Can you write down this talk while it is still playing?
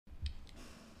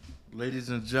Ladies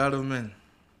and gentlemen,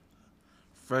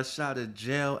 fresh out of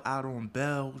jail, out on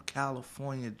bail,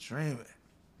 California dreaming.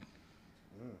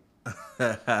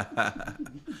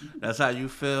 That's how you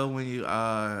feel when you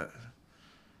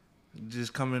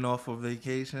just coming off of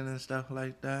vacation and stuff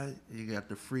like that. You got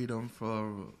the freedom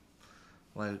for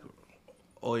like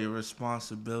all your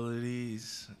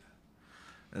responsibilities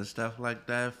and stuff like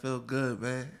that. Feel good,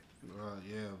 man.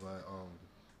 Yeah, but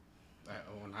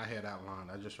when I hear that line,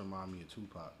 that just remind me of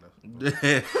Tupac. And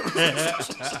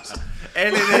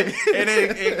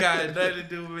it got nothing to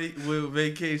do with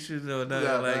vacation or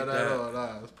nothing like that.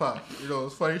 Nah, it's Pac. You know,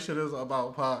 it's funny shit is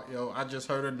about Pac. Yo, I just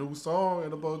heard a new song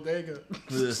in the bodega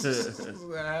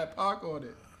that had Pac on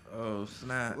it. Oh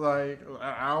snap! Like,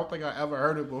 I don't think I ever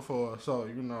heard it before. So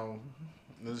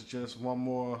it's just one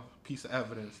more piece of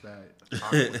evidence that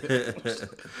Pac was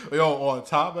Yo, on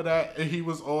top of that, he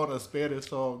was on a Spanish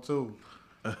song too.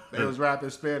 They was rapping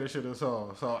Spanish in the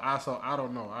song. So I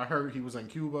don't know. I heard he was in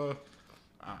Cuba.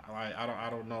 I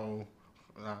don't know.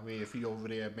 I mean, if he over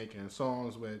there making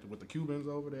songs with the Cubans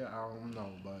over there, I don't know.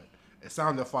 But it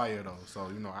sounded fire though. So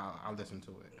I listened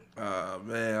to it.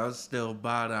 Man, I'm still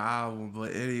buying the album,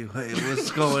 but anyway,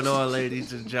 what's going on,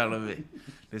 ladies and gentlemen?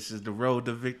 This is the Road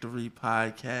to Victory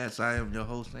podcast. I am your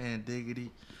host, Ann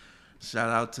Diggity. Shout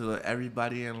out to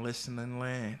everybody in listening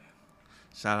land.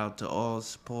 Shout out to all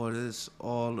supporters,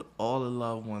 all the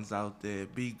loved ones out there.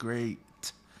 Be great.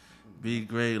 Be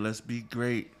great. Let's be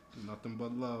great. Nothing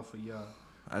but love for y'all.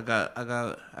 I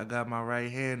got my right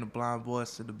hand, the blind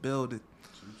boss in the building.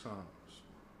 Sometimes.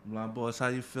 Blind boss, how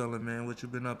you feeling, man? What you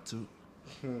been up to?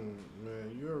 Man,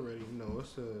 you already know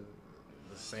it's the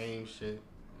same shit,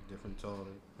 different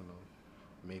toilet.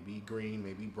 Maybe green,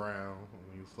 maybe brown.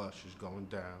 When you flush, it's going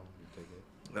down. You take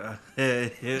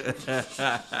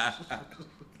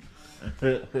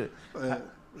it.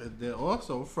 And then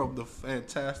also from the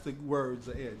fantastic words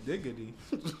of Air Diggity,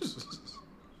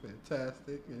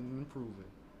 fantastic and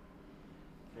improving.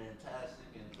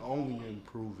 Fantastic and only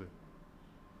improving.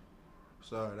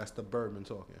 Sorry, that's the Birdman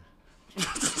talking.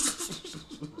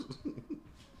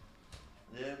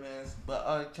 Yeah, man.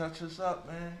 But catch us up,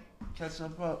 man. Catch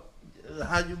up.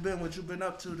 How you been? What you been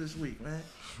up to this week, man?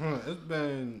 It's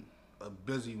been a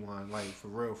busy one, like for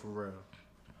real.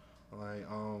 Like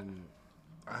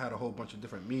I had a whole bunch of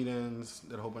different meetings.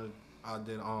 I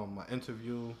did my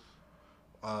interview.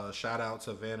 Shout out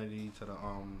to Vanity, to the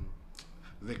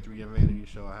Victory and Vanity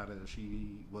show.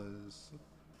 She was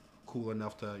cool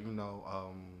enough to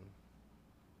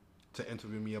to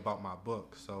interview me about my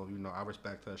book. So I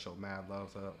respect her. Show mad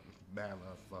love for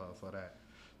that.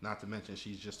 Not to mention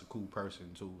she's just a cool person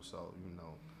too. So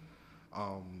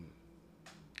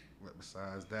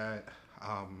besides that,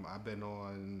 I've been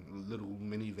on little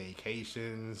mini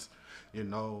vacations.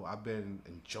 I've been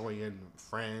enjoying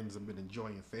friends. I've been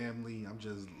enjoying family. I'm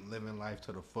just living life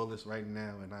to the fullest right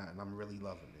now, and I'm really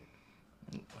loving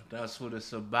it. That's what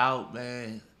it's about,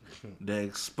 man. The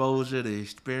exposure, the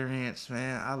experience,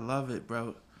 man. I love it,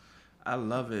 bro. I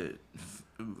love it.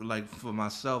 Like for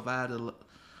myself, I had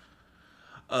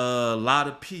a lot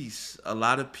of peace of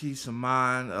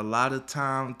mind, a lot of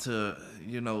time to,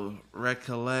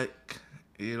 recollect,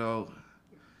 and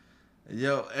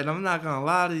I'm not gonna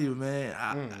lie to you, man.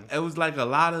 It was like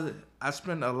I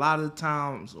spent a lot of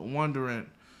times wondering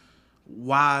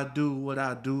why I do what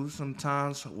I do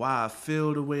sometimes, why I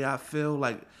feel the way I feel,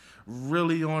 like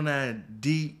really on that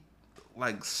deep,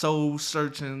 like soul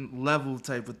searching level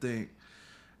type of thing.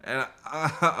 And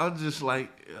I'm just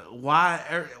like, why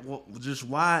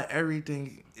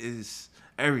everything is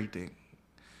everything,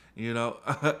 Why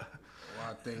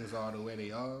things are the way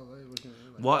they are?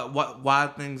 Why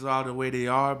things are the way they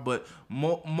are, but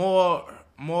more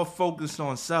focused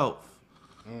on self.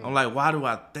 I'm like, why do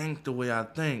I think the way I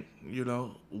think?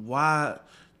 Why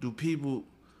do people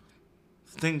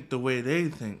think the way they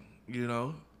think?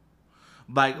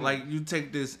 Like you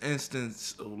take this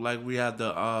instance, like we had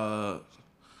the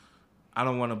I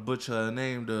don't want to butcher her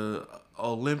name, the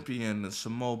Olympian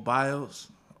Simone Biles.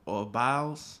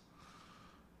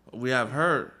 We have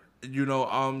her.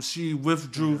 She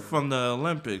withdrew from the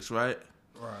Olympics, right?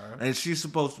 Right. And she's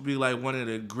supposed to be like one of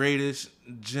the greatest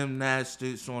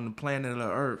gymnastics on the planet of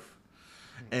Earth.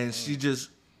 And she just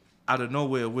out of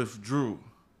nowhere withdrew.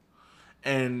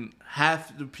 And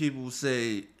half the people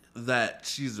say that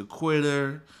she's a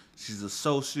quitter, she's a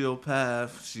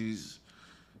sociopath, she's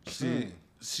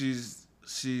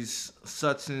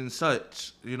such and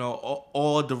such,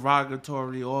 all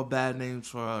derogatory, all bad names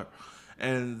for her.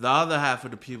 And the other half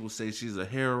of the people say she's a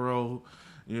hero.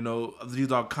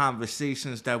 These are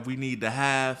conversations that we need to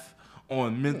have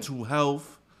on mental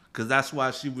health, because that's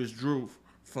why she withdrew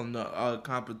from the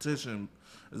competition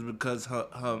is because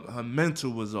her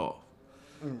mental was off.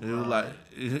 It was like,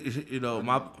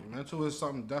 my mental is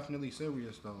something definitely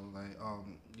serious though. Like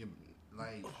you,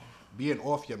 like being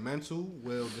off your mental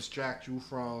will distract you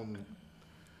from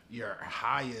your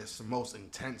highest, most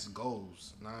intense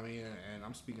goals. You know what I mean? And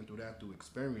I'm speaking through that through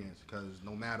experience because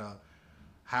no matter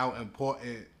how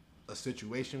important a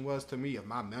situation was to me, if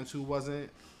my mental wasn't,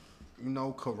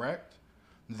 correct,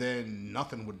 then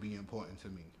nothing would be important to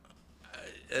me.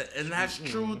 And that's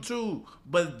true too.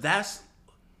 But that's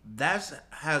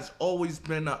has always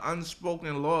been an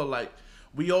unspoken law. Like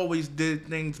we always did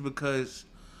things because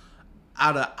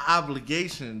out of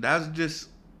obligation. That's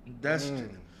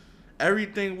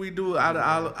everything we do out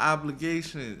of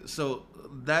obligation. So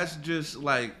that's just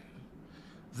like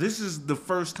this is the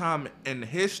first time in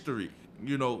history,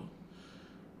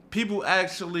 people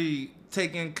actually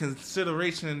take in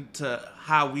consideration to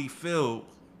how we feel,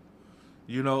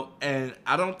 and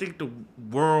I don't think the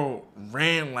world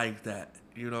ran like that,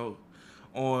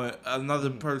 on another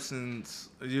person's,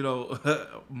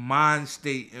 mind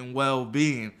state and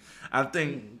well-being. I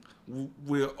think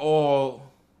we're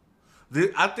all,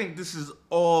 I think this is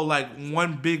all like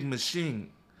one big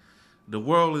machine. The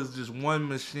world is just one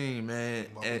machine, man.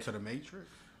 Welcome to the Matrix.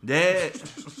 That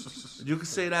you can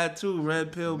say that too.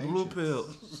 Red pill, blue pill,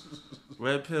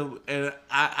 red pill, and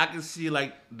I can see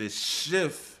like the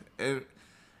shift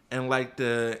and like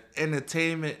the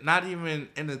entertainment, not even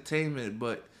entertainment,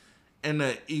 but in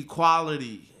the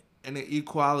equality.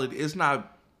 It's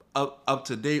not up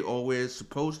to date or where it's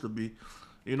supposed to be.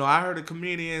 I heard a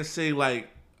comedian say like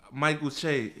Michael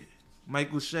Shea.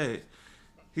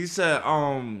 He said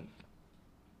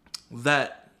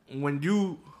that when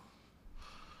you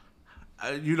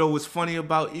what's funny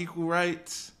about equal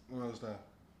rights? What was that?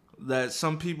 That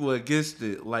some people are against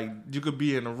it. Like you could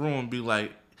be in a room and be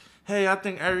like, "Hey, I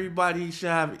think everybody should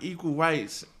have equal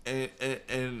rights,"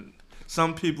 and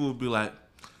some people would be like,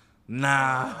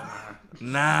 "Nah."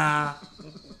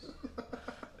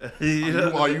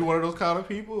 Are you one of those kind of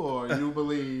people, or you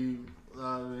believe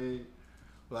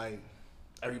like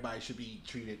everybody should be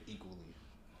treated equally?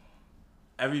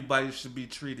 Everybody should be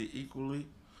treated equally.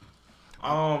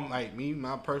 Like me,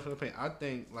 my personal opinion, I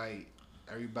think like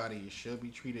everybody should be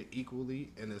treated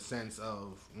equally in the sense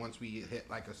of once we hit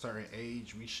like a certain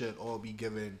age, we should all be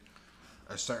given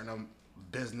a certain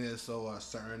business or a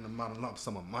certain amount of lump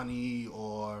sum of money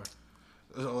or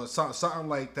something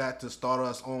like that to start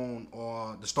us on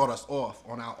or to start us off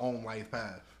on our own life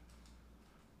path.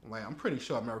 Like I'm pretty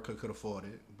sure America could afford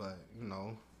it, but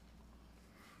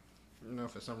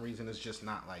for some reason it's just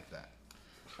not like that.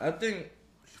 I think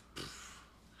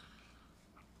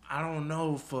I don't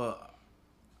know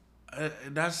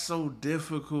that's so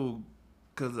difficult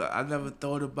because I never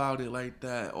thought about it like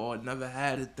that or never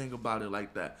had to think about it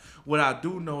like that. What I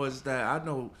do know is that I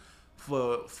know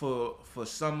for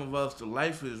some of us the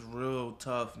life is real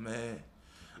tough, man.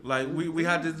 Like we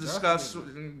had to discuss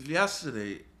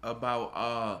yesterday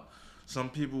about some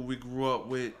people we grew up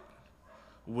with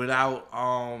without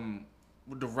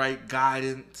the right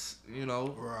guidance,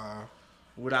 Right.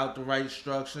 without the right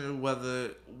structure,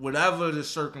 whatever the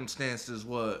circumstances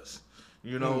was,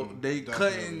 they definitely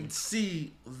couldn't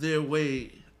see their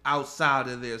way outside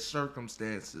of their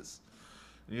circumstances.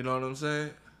 You know what I'm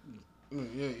saying?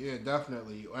 Yeah,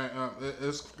 definitely.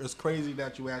 It's crazy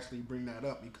that you actually bring that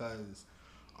up because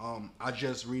I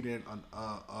just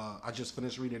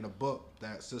finished reading a book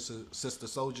that Sister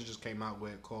Soldier just came out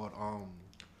with called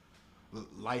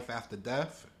Life After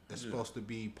Death. It's supposed to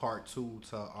be part 2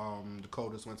 to The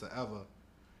Coldest Winter Ever.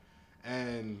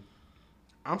 And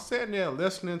I'm sitting there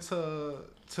listening to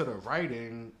the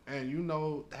writing, and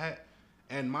that,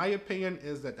 and my opinion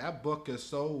is that book is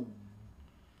so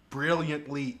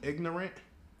brilliantly ignorant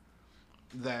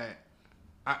that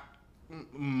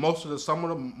most of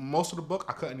the book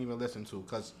I couldn't even listen to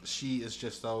because she is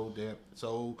just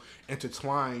so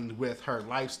intertwined with her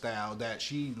lifestyle that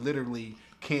she literally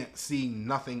can't see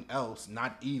nothing else,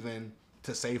 not even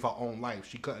to save her own life.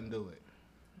 She couldn't do it.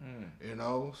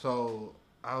 So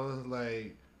I was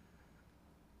like,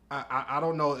 I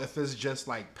don't know if it's just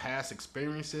like past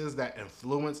experiences that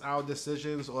influence our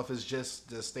decisions or if it's just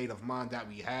the state of mind that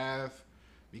we have.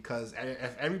 Because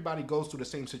if everybody goes through the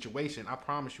same situation, I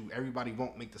promise you, everybody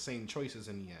won't make the same choices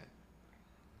in the end.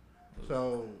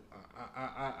 So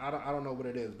I don't know what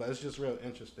it is, but it's just real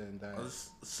interesting that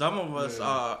some of us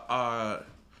are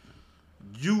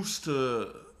used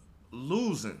to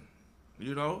losing.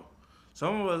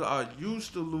 Some of us are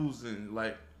used to losing.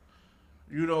 Like,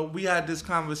 we had this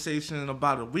conversation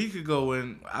about a week ago,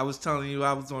 and I was telling you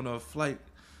I was on a flight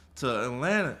to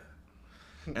Atlanta.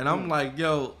 And I'm like,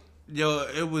 yo,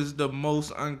 it was the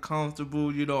most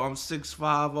uncomfortable. You know, I'm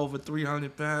 6'5", over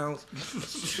 300 pounds,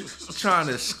 trying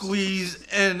to squeeze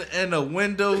in a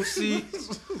window seat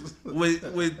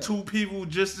with two people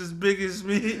just as big as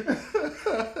me.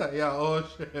 Yeah, oh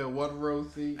shit, one row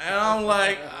seat. And I'm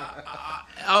like,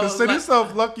 consider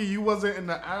yourself lucky you wasn't in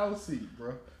the aisle seat,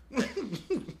 bro.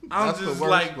 I'm just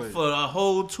like, for the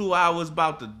whole 2 hours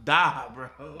about to die, bro.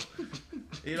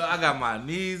 You know, I got my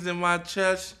knees in my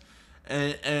chest.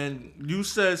 And you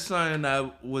said something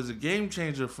that was a game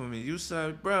changer for me. You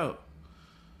said, bro,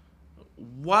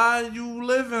 why you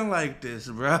living like this,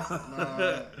 bro?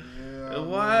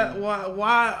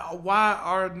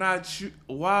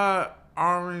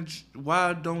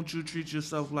 Why don't you treat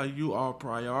yourself like you are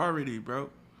priority, bro?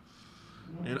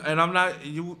 And I'm not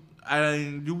you.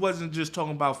 You wasn't just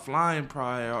talking about flying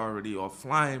priority or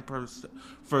flying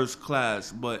first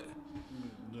class, but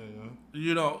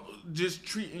you know, just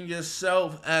treating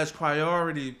yourself as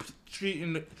priority,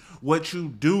 treating what you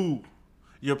do,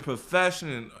 your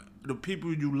profession, the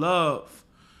people you love,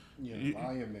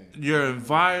 your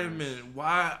environment.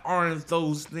 Why aren't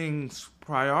those things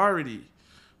priority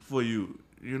for you?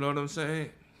 You know what I'm saying?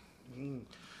 Yeah.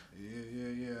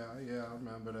 I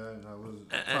remember that. I was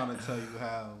trying to tell you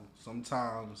how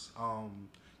sometimes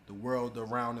the world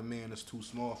around a man is too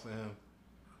small for him,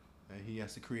 and he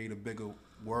has to create a bigger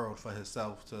world for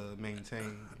himself to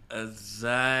maintain.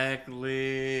 Exactly.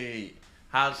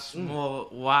 How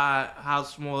small? How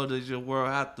small does your world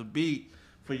have to be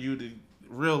for you to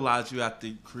realize you have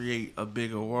to create a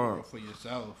bigger world for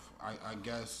yourself? I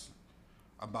guess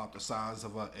about the size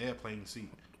of an airplane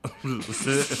seat.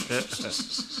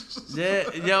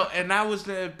 Yeah, yo, and that was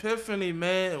the epiphany,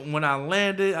 man. When I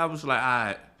landed, I was like, all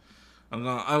right, I'm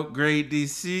gonna upgrade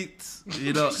these seats,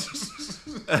 you know,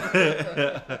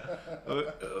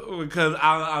 because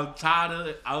I'm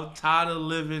tired of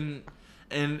living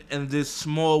in this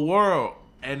small world,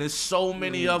 and there's so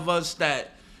many of us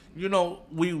that, you know,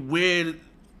 we wear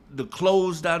the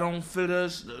clothes that don't fit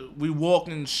us. We walk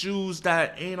in shoes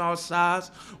that ain't our size.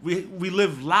 We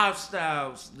live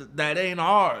lifestyles that ain't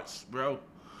ours, bro.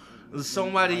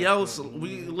 Somebody else.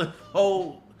 We live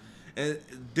whole and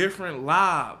different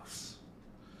lives,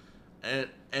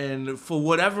 and for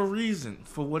whatever reason,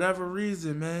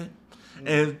 man.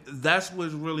 And that's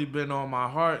what's really been on my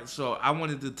heart. So I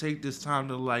wanted to take this time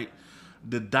to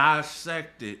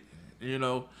dissect it. You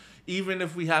know, even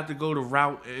if we have to go the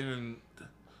route and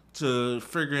to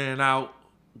figuring out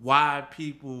why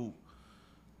people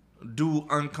do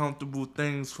uncomfortable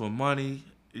things for money,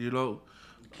 you know.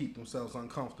 Keep themselves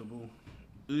uncomfortable.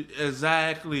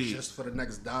 Exactly. Just for the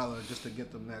next dollar, just to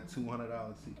get them that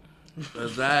 $200 seat.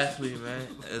 Exactly, man.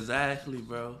 Exactly,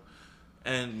 bro.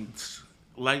 And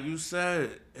like you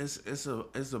said, it's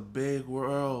a big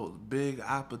world, big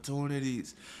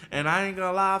opportunities. And I ain't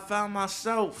gonna lie, I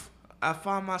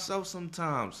find myself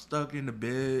sometimes stuck in the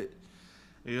bed.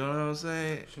 You know what I'm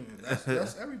saying?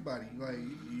 That's everybody. Like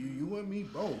you and me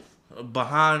both.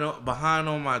 Behind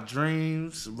on my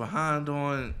dreams, behind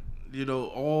on, you know,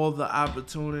 all the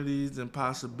opportunities and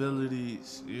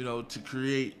possibilities, you know, to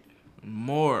create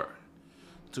more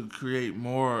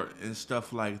and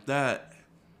stuff like that.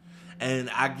 And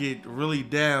I get really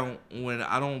down when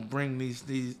I don't bring these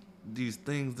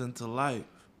things into life.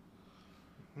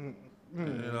 You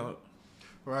know.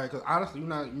 Right, because honestly,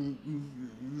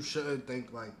 you shouldn't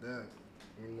think like that.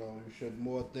 You know, you should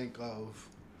more think of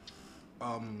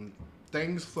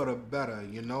things for the better.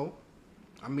 You know,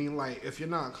 I mean, like if you're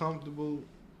not comfortable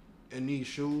in these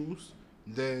shoes,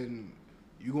 then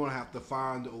you're gonna have to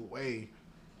find a way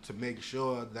to make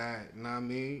sure that, you know what I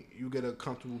mean, you get a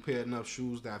comfortable pair of enough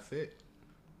shoes that fit.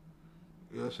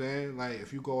 You know what I'm saying? Like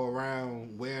if you go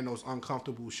around wearing those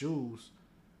uncomfortable shoes,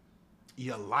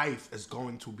 your life is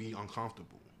going to be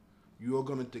uncomfortable. You're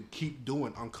going to keep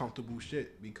doing uncomfortable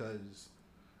shit because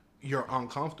you're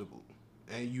uncomfortable.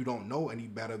 And you don't know any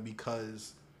better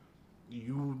because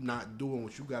you not doing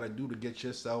what you got to do to get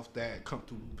yourself that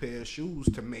comfortable pair of shoes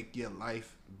to make your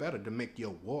life better, to make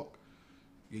your walk,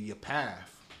 your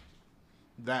path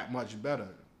that much better.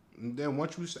 And then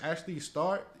once you actually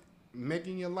start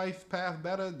making your life path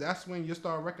better, that's when you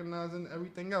start recognizing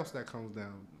everything else that comes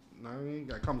down. You know what I mean?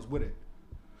 That comes with it.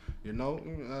 You know,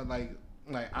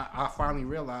 I finally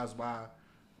realized why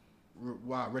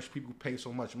rich people pay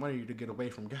so much money to get away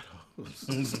from ghettos.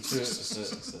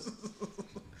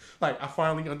 Like I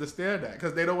finally understand that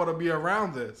because they don't want to be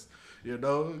around this. You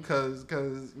know, because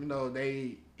you know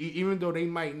they, even though they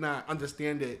might not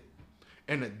understand it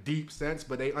in a deep sense,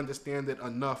 but they understand it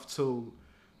enough to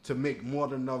make more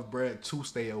than enough bread to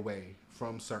stay away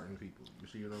from certain people. You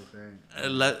see what I'm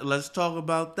saying? Let's talk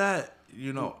about that.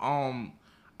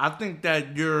 I think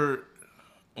that your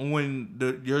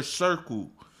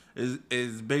circle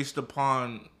is based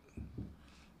upon,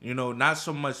 not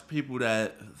so much people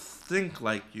that think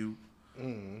like you,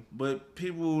 but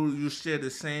people you share the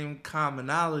same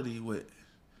commonality with.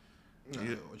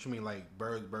 What you mean, like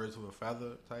birds with a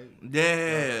feather type?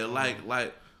 Yeah, like.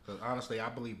 Because honestly, I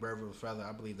believe bird with a feather.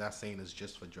 I believe that saying is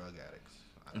just for drug addicts.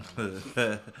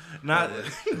 Not.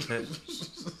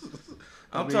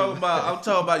 I'm talking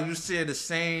about you share the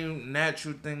same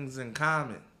natural things in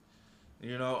common.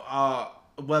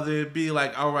 Whether it be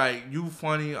like, all right, you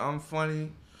funny, I'm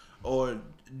funny, or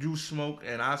you smoke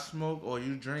and I smoke, or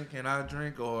you drink and I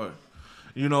drink, or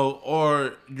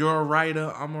or you're a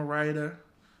writer, I'm a writer.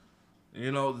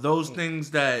 Those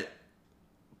things that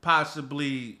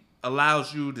possibly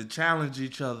allows you to challenge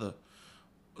each other,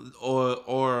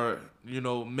 or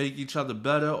make each other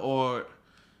better, or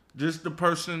just the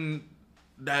person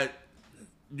that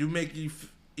you make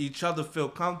each other feel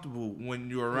comfortable when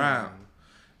you're around.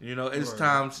 It's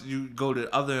times you go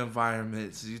to other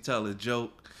environments, you tell a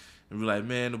joke, and be like,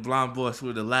 man, the blonde boys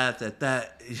would have laughed at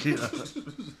that.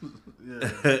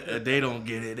 They don't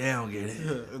get it. They don't get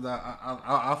it.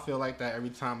 I feel like that every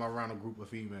time I'm around a group of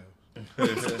females.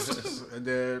 And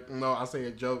then, I say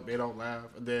a joke, they don't laugh.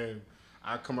 And then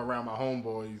I come around my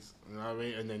homeboys, you know what I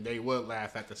mean? And then they would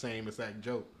laugh at the same exact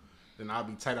joke. Then I'll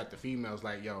be tight at the females,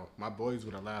 like, yo, my boys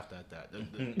would have laughed at that. This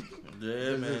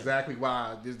is exactly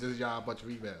why this is y'all a bunch of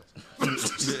females.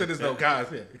 There's no guys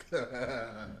here.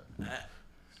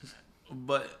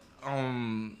 But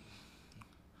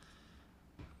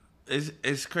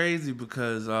it's crazy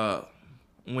because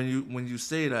when you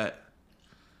say that,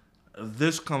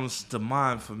 this comes to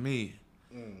mind for me.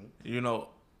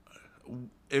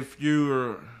 If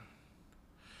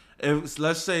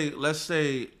let's say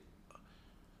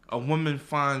a woman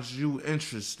finds you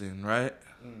interesting, right?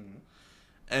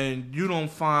 And you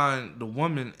don't find the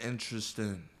woman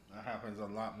interesting. That happens a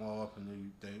lot more often than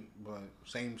you think, but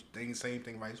same thing,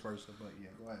 vice versa. But yeah,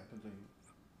 go ahead, continue.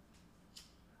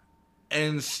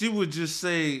 And she would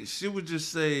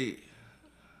just say,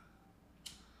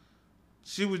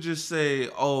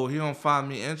 oh, he don't find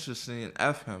me interesting,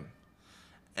 F him.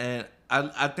 And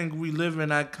I think we live in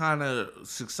that kind of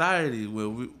society where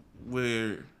we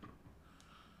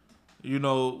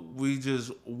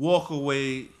just walk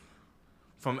away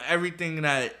from everything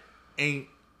that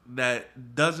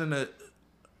doesn't.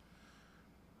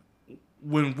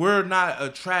 When we're not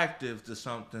attractive to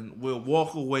something, we'll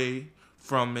walk away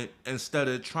from it instead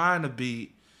of trying to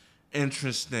be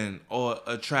interesting or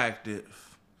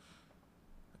attractive.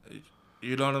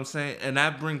 You know what I'm saying? And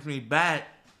that brings me back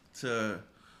to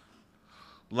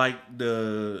like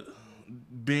the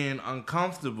being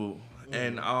uncomfortable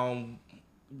and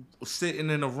sitting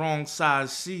in the wrong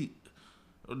size seat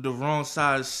on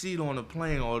the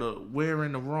plane, or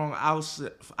wearing the wrong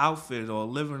outfit, or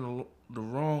living the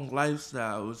wrong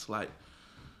lifestyle. It's like,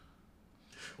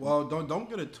 well, don't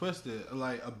get it twisted.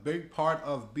 Like, a big part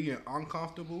of being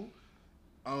uncomfortable,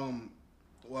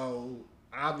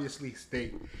 obviously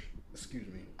states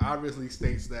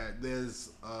that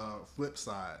there's a flip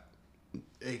side,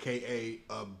 aka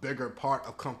a bigger part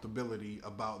of comfortability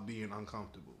about being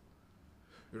uncomfortable.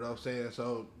 You know what I'm saying?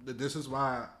 So this is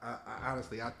why I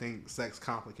honestly think sex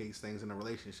complicates things in a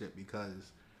relationship,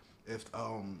 because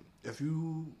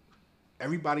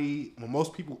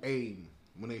most people aim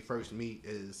when they first meet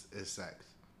is sex,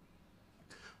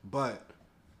 but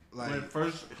like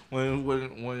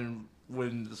when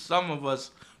some of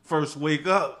us first wake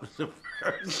up, the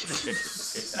first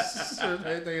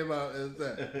thing about is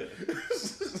that.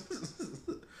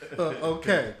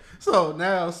 Okay, so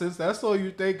now since that's all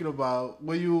you're thinking about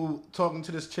when you talking to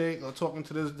this chick or talking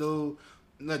to this dude,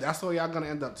 that's all y'all gonna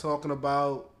end up talking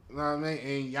about. You know what I mean?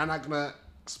 And y'all not gonna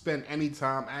spend any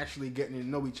time actually getting to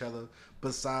know each other,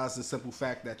 besides the simple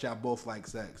fact that y'all both like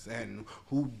sex, and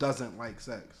who doesn't like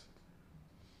sex?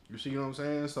 You see what I'm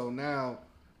saying? So now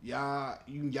y'all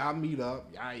meet up,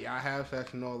 y'all have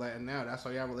sex and all that, and now that's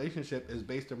all y'all relationship is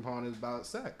based upon, is about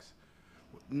sex.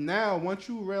 Now, once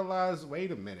you realize,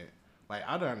 wait a minute, like,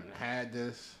 I done had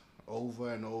this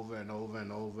over and over and over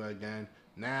and over again.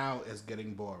 Now it's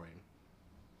getting boring.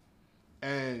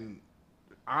 And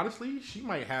honestly, she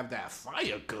might have that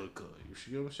fire cooker. You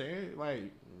see what I'm saying?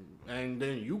 Like, and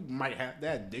then you might have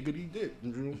that diggity dick.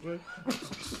 You know what I'm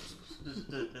saying?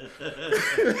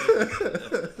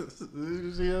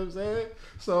 You see what I'm saying?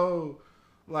 So,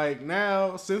 like,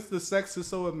 now, since the sex is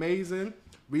so amazing,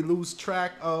 we lose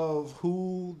track of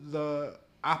who the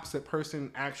opposite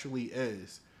person actually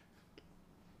is.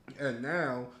 And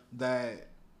now that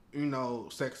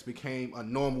sex became a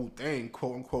normal thing,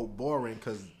 quote unquote boring,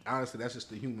 because honestly, that's just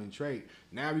the human trait.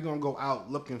 Now we're gonna go out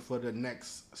looking for the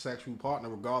next sexual partner,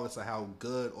 regardless of how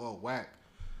good or whack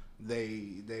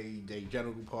they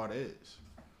genital part is.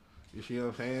 You see what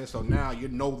I'm saying? So now you're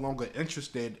no longer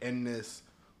interested in this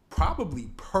probably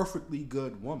perfectly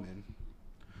good woman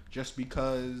just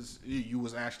because you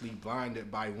was actually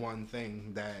blinded by one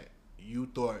thing that you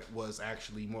thought was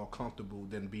actually more comfortable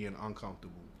than being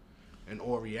uncomfortable. In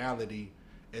all reality,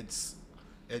 it's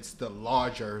it's the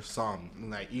larger sum.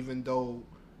 Like even though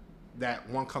that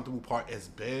one comfortable part is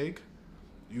big,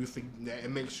 you think that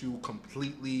it makes you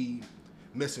completely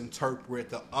misinterpret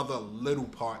the other little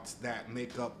parts that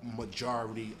make up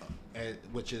majority,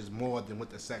 which is more than what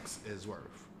the sex is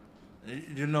worth.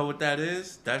 You know what that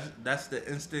is? That's the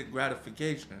instant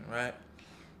gratification, right?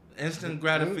 Instant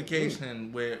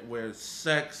gratification, where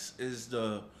sex is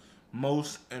the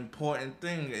most important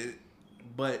thing.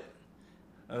 But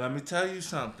let me tell you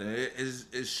something.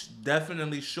 It's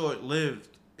definitely short lived.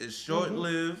 It's short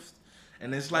lived,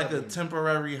 and it's like a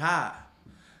temporary high,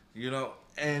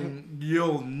 and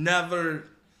you'll never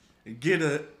get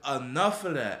enough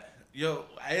of that.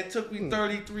 It took me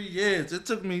 33 years. It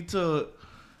took me to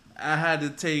I had to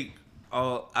take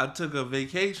I took a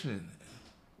vacation.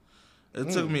 It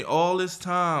took me all this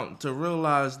time to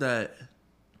realize that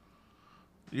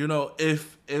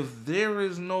if there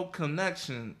is no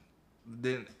connection,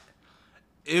 then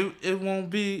it won't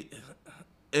be.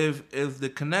 If the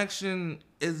connection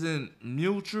isn't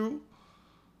mutual,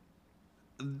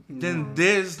 then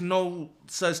there's no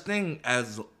such thing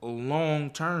as long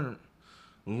term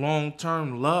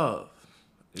love.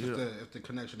 If the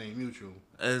connection ain't mutual.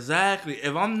 Exactly.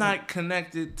 If I'm not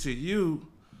connected to you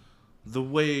the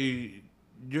way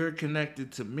you're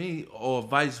connected to me, or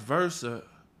vice versa,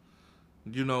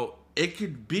 it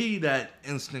could be that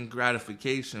instant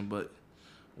gratification. But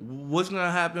what's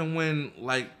gonna happen when,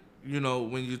 when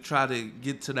you try to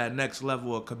get to that next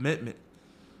level of commitment?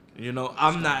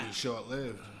 I'm not short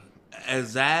lived.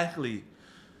 Exactly,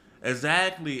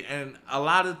 and a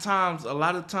lot of times,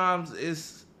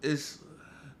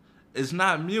 it's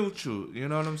not mutual. You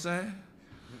know what I'm saying?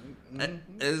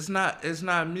 It's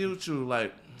not mutual.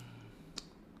 Like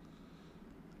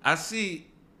I see,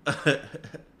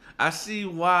 I see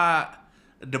why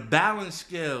the balance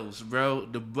scales, bro.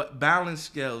 The balance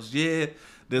scales. Yeah,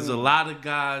 there's a lot of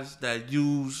guys that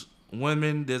use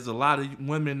women. There's a lot of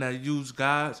women that use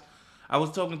guys. I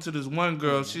was talking to this one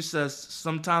girl. She says,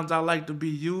 sometimes I like to be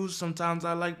used. Sometimes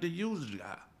I like to use a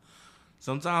guy.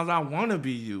 Sometimes I want to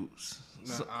be used.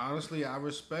 Now, honestly, I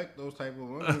respect those type of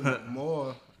women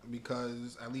more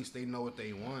because at least they know what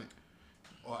they want,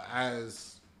 or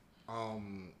as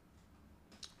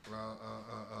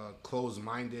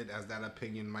closed-minded as that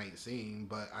opinion might seem.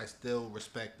 But I still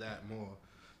respect that more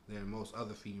than most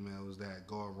other females that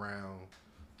go around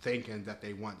thinking that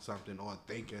they want something or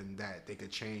thinking that they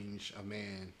could change a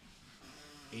man,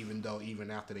 even though even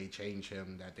after they change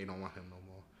him, that they don't want him no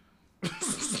more.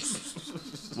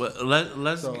 Well,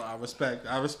 let's. So I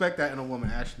respect that in a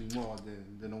woman actually more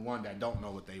than the one that don't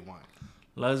know what they want.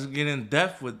 Let's get in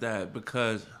depth with that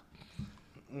because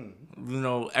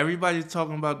everybody's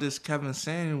talking about this Kevin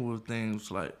Samuel thing.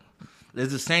 It's like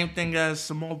it's the same thing as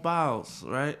Simone Biles,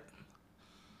 right?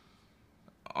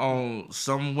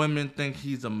 Some women think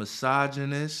he's a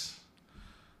misogynist.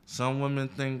 Some women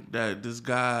think that this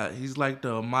guy, he's like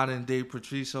the modern day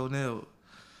Patrice O'Neal.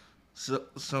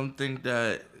 Some think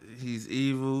that he's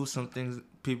evil.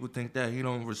 People think that he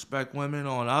don't respect women.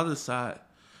 On the other side,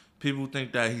 people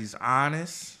think that he's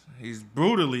honest. He's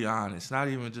brutally honest. Not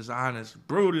even just honest,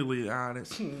 brutally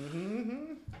honest.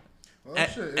 Well,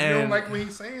 shit. If you don't like what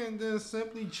he's saying, then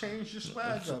simply change your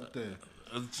swag up there.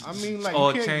 I mean, like,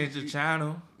 or change the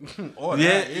channel. Or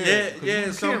yeah.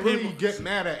 You Some can't people really get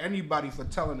mad at anybody for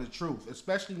telling the truth,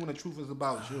 especially when the truth is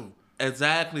about you.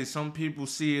 Exactly. Some people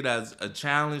see it as a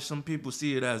challenge. Some people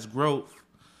see it as growth.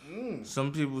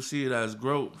 Some people see it as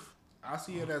growth. I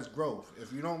see it as growth.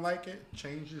 If you don't like it,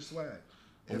 change your swag.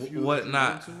 If you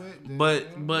Whatnot. into it,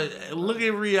 then, but look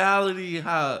at reality.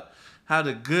 How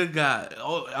the good guy.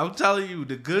 Oh, I'm telling you,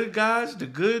 the good guys, the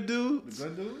good dudes. The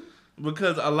good dudes.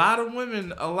 Because a lot of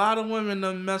women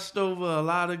done messed over a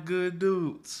lot of good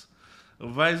dudes.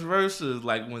 Vice versa,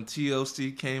 like when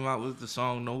TLC came out with the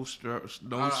song "No Scrubs." I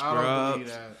don't believe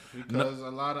that because a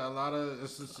lot of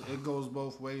it goes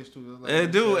both ways too. Like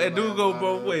it do go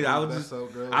both ways. I was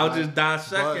just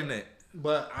dissecting it.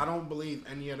 But I don't believe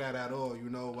any of that at all.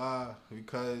 You know why?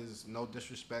 Because no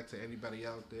disrespect to anybody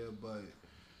out there, but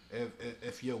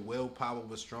if your willpower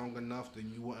was strong enough,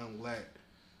 then you wouldn't let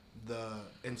the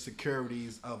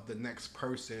insecurities of the next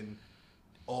person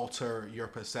alter your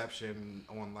perception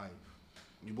on life.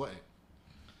 You wouldn't.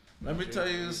 Let me tell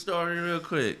you a story real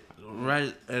quick,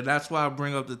 right? And that's why I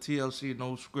bring up the TLC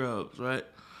No Scrubs, right?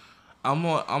 I'm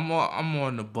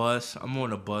on the bus. I'm on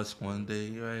the bus one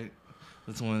day, right?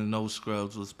 That's when No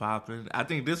Scrubs was popping. I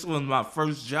think this was my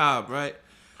first job, right?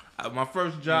 My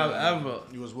first job ever.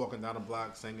 You was walking down the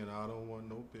block singing, "I don't want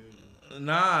no pig."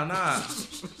 Nah.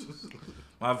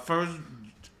 My first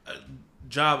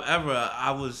job ever.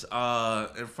 I was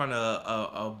in front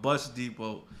of a bus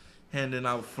depot handing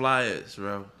out flyers,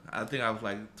 bro. I think I was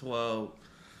like 12,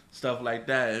 stuff like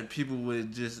that, and people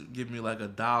would just give me like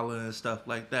 $1 and stuff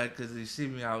like that because they see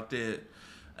me out there.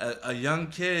 A young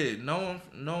kid,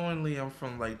 knowingly I'm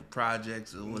from like the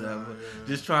projects or whatever,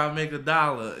 just trying to make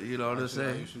 $1. You know what I'm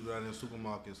saying? I used to go down in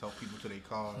supermarkets, help people to their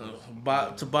cars,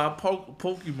 to buy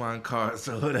Pokemon cards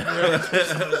or whatever,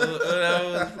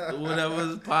 whatever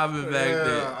was popping back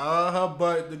then.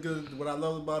 But what I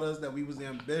love about us that we was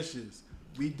ambitious.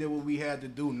 We did what we had to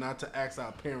do, not to ask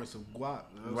our parents of guap.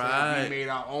 You know what I'm saying? We made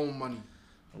our own money.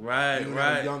 Right.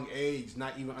 At a young age,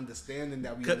 not even understanding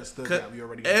that we understood that we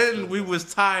already. And we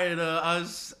was tired of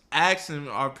us asking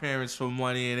our parents for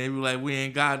money, and they were like, "We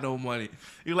ain't got no money."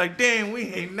 You're like, "Damn, we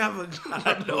ain't never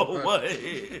got no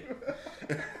money."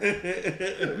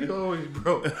 We always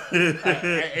broke.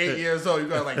 At 8 years old, you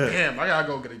got like, "Damn, I gotta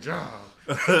go get a job."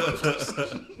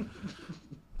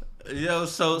 Yo,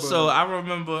 so I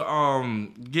remember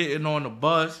getting on the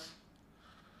bus,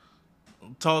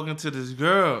 talking to this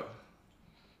girl.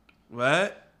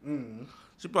 Right?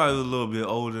 She probably a little bit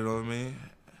older than me,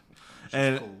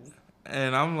 and cool.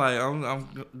 And I'm like,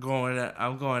 I'm going at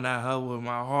her with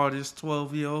my hardest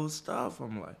 12-year-old stuff.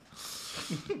 I'm like,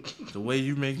 the way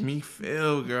you make me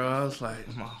feel, girl. I was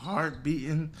like, my heart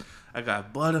beating. I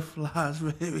got butterflies,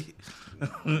 baby.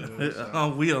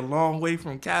 We a long way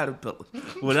from caterpillar.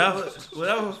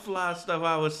 Whatever fly stuff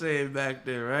I was saying back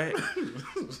there, right?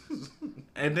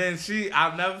 And then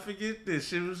I'll never forget this.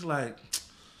 She was like,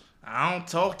 "I don't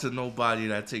talk to nobody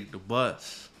that take the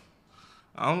bus."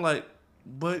 I'm like,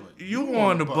 but you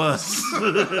on the bus.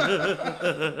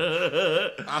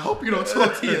 I hope you don't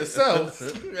talk to yourself,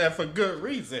 and for good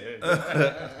reason.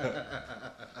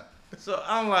 So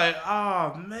I'm like,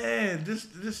 oh man, this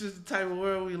is the type of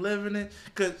world we living in.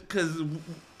 Cause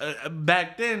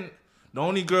back then, the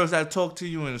only girls that talked to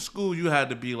you in school, you had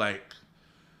to be like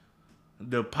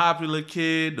the popular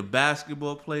kid, the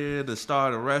basketball player, the star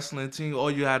of the wrestling team, or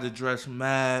you had to dress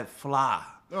mad fly.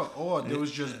 Or it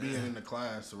was just being in the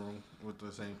classroom with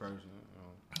the same person.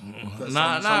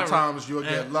 Sometimes you'll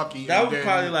get lucky. That was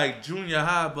probably like junior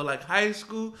high, but like high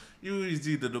school, you was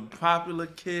either the popular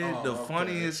kid, the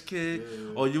funniest kid,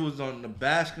 or you was on the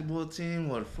basketball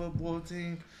team or the football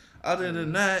team. Other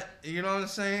than that, you know what I'm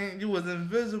saying? You was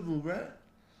invisible, bro.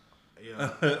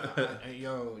 Yeah.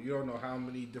 Yo, you don't know how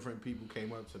many different people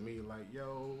came up to me like,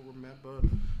 "Yo, remember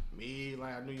me?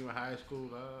 Like, I knew you in high school."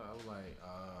 I was like,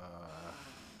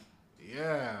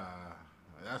 yeah,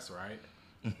 that's right.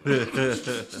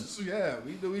 Yeah,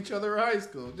 we knew each other in high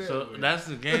school. So that's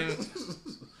the game.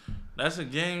 That's a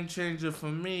game changer for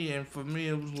me, and for me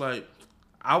it was like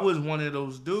I was one of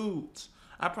those dudes.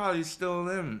 I probably still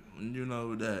am. You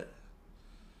know that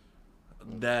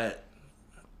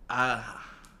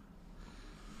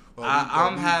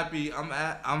I'm happy.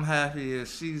 I'm happy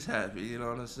if she's happy. You know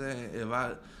what I'm saying? If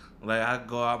I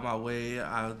go out my way,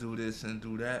 I'll do this and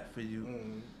do that for you.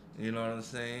 You know what I'm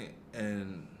saying?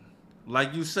 And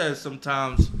like you said,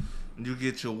 sometimes you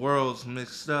get your worlds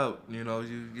mixed up. You know,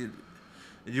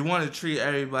 you want to treat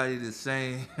everybody the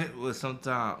same, but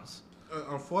sometimes.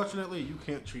 Unfortunately, you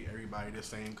can't treat everybody the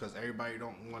same because everybody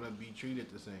don't want to be treated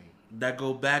the same. That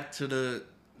go back to the,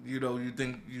 you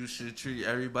think you should treat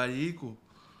everybody equal.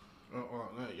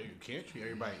 You can't treat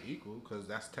everybody equal because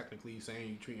that's technically saying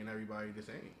you're treating everybody the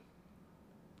same.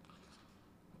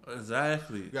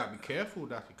 Exactly. You gotta be careful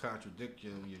not to contradict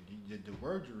your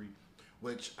wordgery,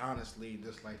 which honestly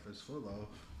this life is full of,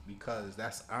 because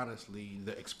that's honestly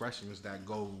the expressions that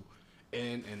go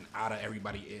in and out of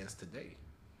everybody's ears today.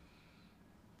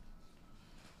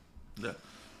 Yeah,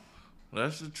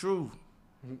 that's the truth.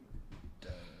 It's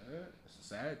a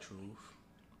sad truth,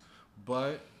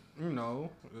 but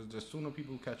the sooner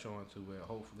people catch on to it,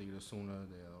 hopefully the sooner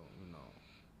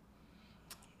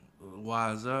they'll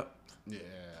wise up. Yeah,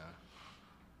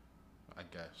 I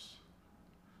guess.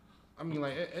 I mean,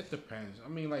 like, it depends. I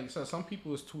mean, like, so some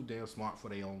people is too damn smart for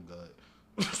their own good.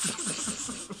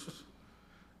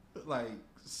 Like,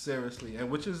 seriously,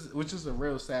 and which is a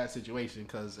real sad situation,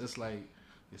 because it's like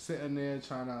you're sitting there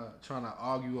trying to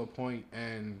argue a point,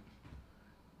 and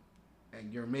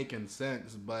and you're making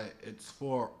sense, but it's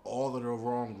for all of the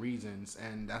wrong reasons,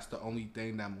 and that's the only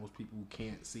thing that most people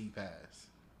can't see past.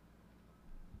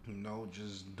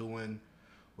 Just doing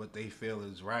what they feel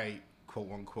is right,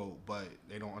 quote unquote, but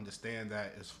they don't understand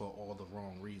that it's for all the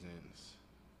wrong reasons.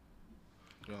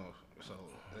 You know, so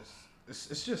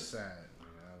it's just sad.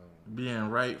 Being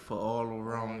right for all the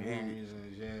wrong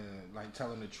reasons, yeah, like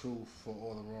telling the truth for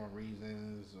all the wrong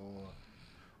reasons,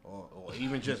 or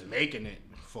even just making it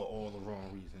for all the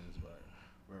wrong reasons. But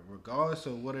regardless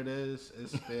of what it is,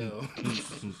 it's still.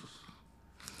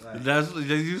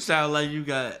 You sound like you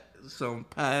got some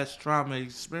past trauma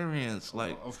experience,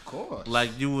 like of course, like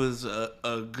you was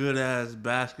a good ass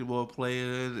basketball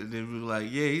player, and then we were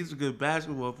like, yeah, he's a good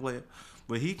basketball player,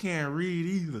 but he can't read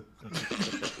either.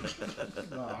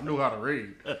 No, I knew how to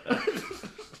read,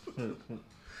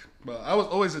 but I was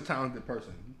always a talented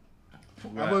person.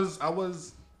 Right. I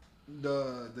was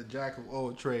the jack of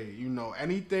all trades.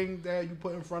 Anything that you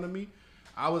put in front of me,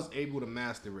 I was able to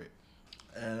master it.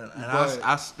 And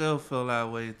I still feel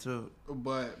that way too.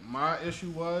 But my issue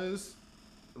was,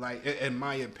 like, in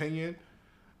my opinion,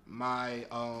 my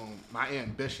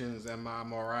ambitions and my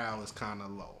morale is kind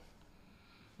of low.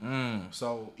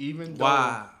 So even though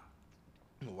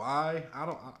why I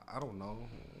don't know.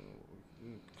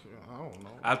 I don't know.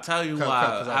 I'll tell you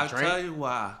why. I'll tell you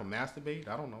why. Or masturbate?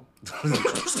 I don't know.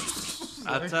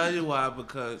 I'll tell you why,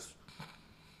 because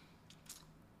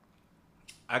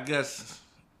I guess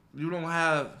you don't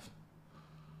have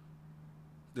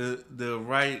the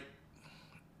right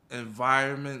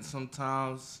environment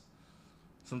sometimes.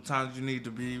 Sometimes you need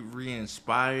to be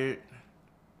re-inspired.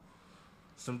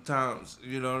 Sometimes,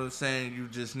 you know what I'm saying, you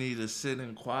just need to sit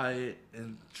in quiet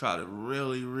and try to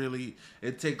really, really,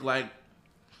 it take like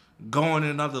going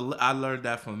another, I learned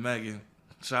that from Megan.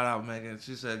 Shout out Megan.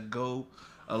 She said go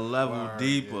a level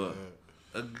deeper.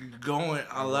 Yeah. Going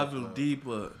a level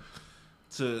deeper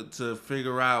to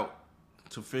figure out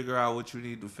what you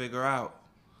need to figure out.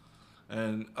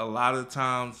 And a lot of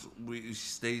times we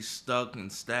stay stuck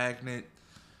and stagnant,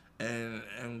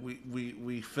 and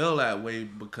we feel that way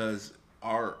because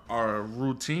our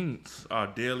routines, our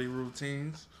daily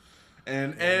routines,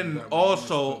 and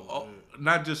also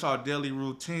not just our daily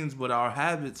routines, but our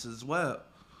habits as well.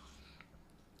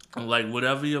 Like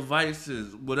whatever your vice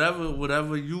is,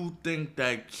 whatever you think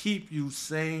that keep you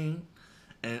sane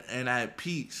and at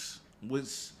peace,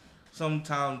 which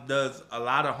sometimes does a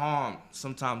lot of harm,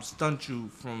 sometimes stunt you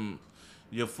from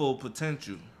your full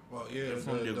potential. Well, yeah,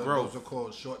 from your growth. Those are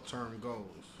called short-term goals.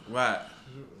 Right.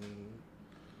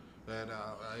 That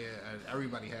and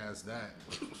everybody has that.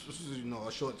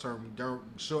 A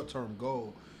short-term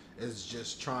goal is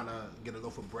just trying to get a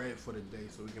loaf of bread for the day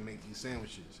so we can make these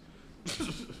sandwiches.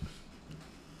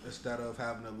 Instead of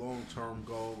having a long-term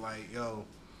goal like,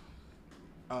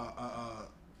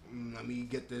 let me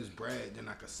get this bread, then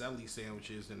I can sell these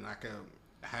sandwiches, and I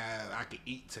can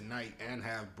eat tonight and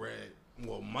have bread,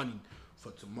 money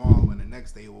for tomorrow and the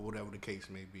next day, or whatever the case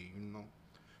may be. In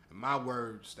my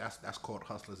words, that's called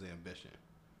hustler's ambition.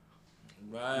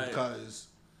 Right. Because,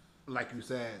 like you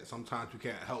said, sometimes we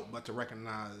can't help but to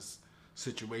recognize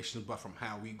situations, but from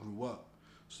how we grew up.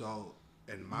 So,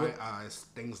 in my eyes,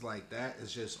 things like that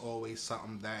is just always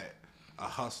something that a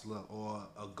hustler or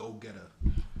a go-getter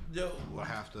will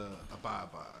have to abide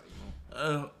by.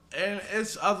 And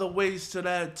it's other ways to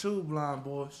that too, blind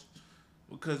boys.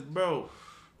 Because, bro,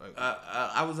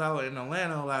 I was out in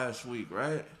Atlanta last week,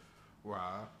 right?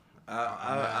 Right.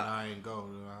 I ain't go.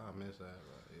 I miss that.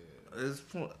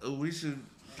 But yeah. We should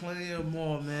plenty of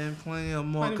more, man. Plenty of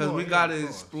more, because we gotta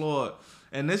explore.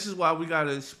 And this is why we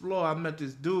gotta explore. I met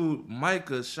this dude,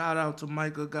 Micah. Shout out to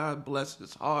Micah. God bless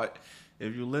his heart.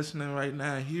 If you're listening right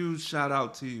now, huge shout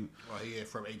out to you. Oh, yeah,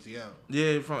 from ATL.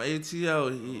 Yeah, from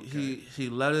ATL. He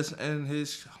let us in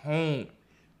his home.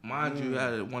 Mind you,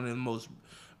 had one of the most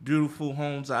beautiful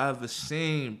homes I ever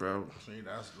seen, bro. See,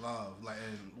 that's love. Like,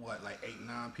 and what, like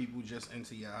 8-9 people just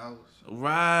into your house?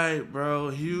 Right, bro.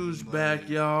 Huge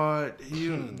backyard.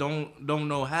 Huge. Don't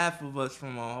know half of us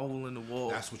from a hole in the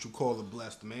wall. That's what you call a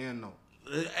blessed man, though.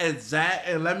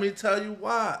 Exactly. And let me tell you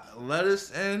why. Let us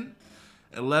in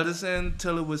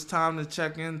till it was time to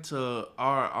check into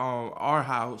our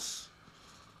house,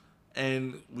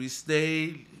 and we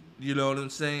stayed. You know what I'm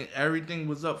saying? Everything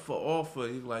was up for offer.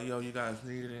 He was like, yo, you guys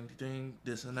need anything?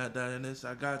 This and that, and this.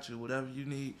 I got you. Whatever you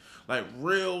need. Like,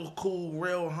 real cool,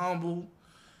 real humble.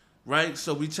 Right?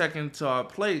 So we check into our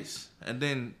place. And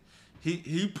then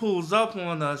he pulls up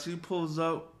on us. He pulls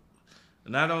up.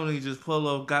 Not only just pull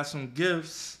up, got some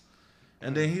gifts.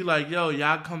 And then he like, yo,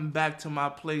 y'all come back to my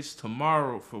place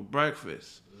tomorrow for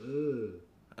breakfast.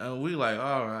 And we like,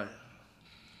 all right.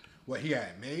 What, he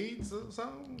had maids or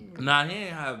something? Nah, he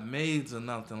ain't have maids or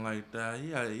nothing like that.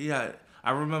 He had.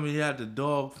 I remember he had the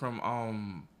dog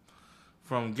from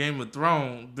Game of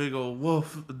Thrones, big old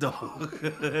wolf dog.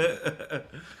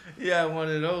 He had one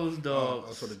of those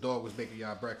dogs. So the dog was making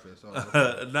y'all breakfast.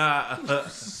 Oh, Nah,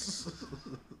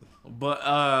 but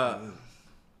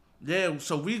yeah.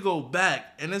 So we go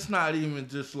back, and it's not even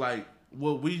just like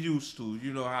what we used to.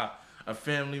 You know how a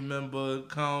family member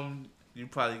come, you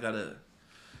probably got a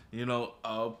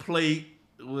plate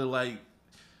with like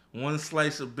one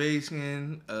slice of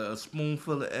bacon, a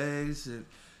spoonful of eggs, and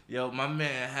my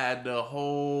man had the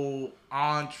whole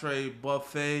entree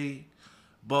buffet,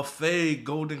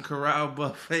 Golden Corral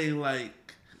buffet, like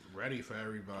ready for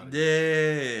everybody.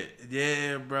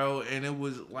 Yeah, bro, and it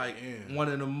was like one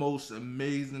of the most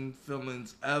amazing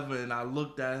feelings ever. And I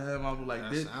looked at him, I was like,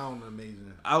 "This sounds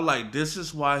amazing." I was like, "This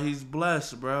is why he's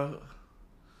blessed, bro.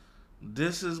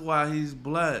 This is why he's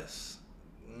blessed."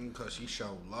 Because he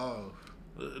showed love.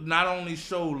 Not only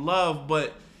show love,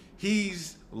 but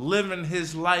he's living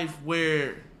his life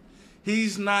where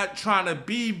he's not trying to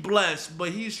be blessed, but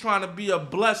he's trying to be a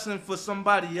blessing for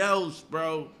somebody else,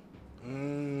 bro. Yo,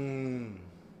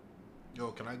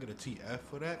 can I get a TF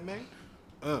for that, man?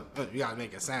 You gotta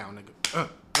make it sound, nigga.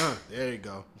 There you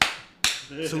go.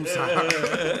 2 times.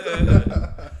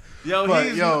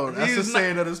 That's the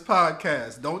saying of this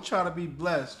podcast. Don't try to be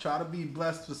blessed. Try to be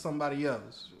blessed for somebody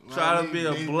else. Try to be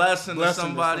a blessing to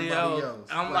somebody else.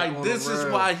 I'm like, this is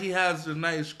why he has the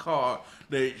nice car,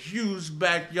 the huge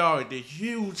backyard, the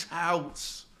huge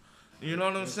house. You know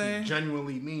what I'm saying? He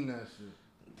genuinely mean that shit.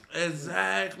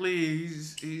 Exactly.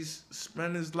 He's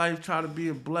spent his life trying to be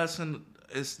a blessing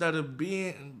instead of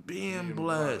being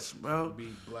blessed, bro.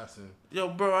 Be blessing. Yo,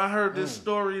 bro, I heard this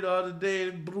story the other day.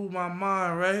 It blew my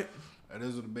mind, right? That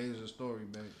is an amazing story,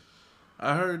 man.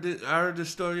 I heard this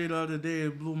story the other day.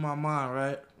 It blew my mind,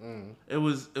 right? It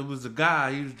was a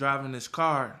guy. He was driving his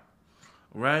car,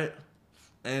 right?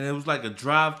 And it was like a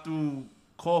drive-through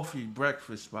coffee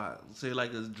breakfast spot. Say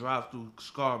like a drive-through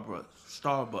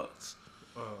Starbucks.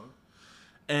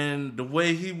 And the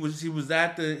way he was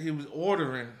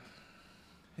ordering,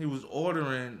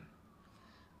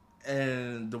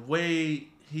 and the way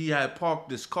he had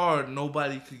parked his car,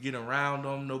 nobody could get around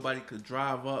him, nobody could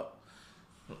drive up,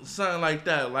 something like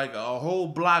that, like a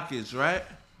whole blockage, right?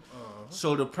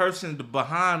 So the person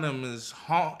behind him is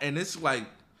and it's like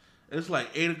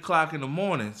 8:00 in the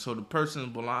morning. So the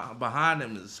person behind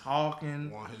him is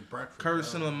honking,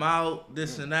 cursing him out,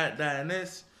 this and that and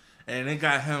this. And it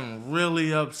got him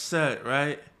really upset,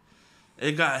 right?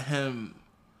 It got him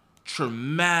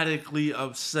traumatically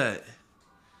upset.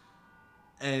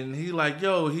 And he want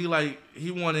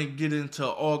to get into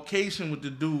altercation with the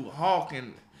dude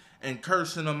honking and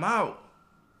cursing him out.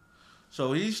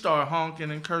 So he started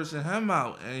honking and cursing him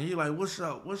out. And he like, what's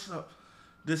up?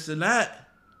 This and that.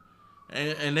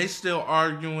 And they still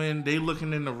arguing. They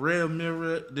looking in the rear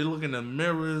mirror. They looking in the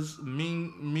mirrors,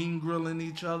 mean grilling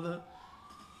each other.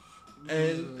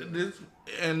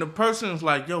 And the person's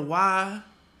like, yo, why?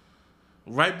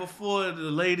 Right before the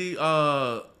lady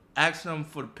asked him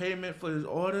for the payment for his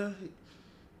order,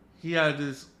 he had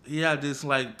this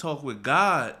like talk with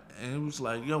God, and he was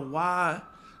like, yo, why?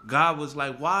 God was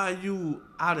like, why are you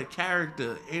out of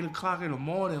character 8:00 in the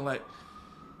morning? Like,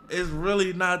 it's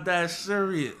really not that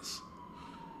serious.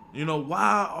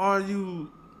 Why are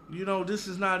you? This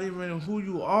is not even who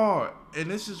you are. And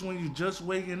this is when you just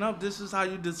waking up. This is how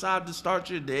you decide to start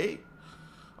your day?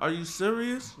 Are you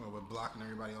serious? Well, we're blocking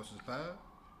everybody else's path?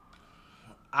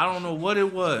 I don't know what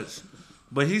it was.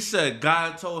 But he said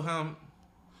God told him,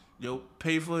 yo,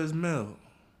 pay for his meal.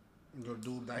 The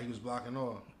dude that he was blocking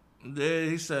off. Yeah,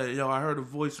 he said, yo, I heard a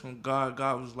voice from God.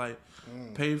 God was like,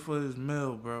 pay for his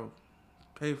meal, bro.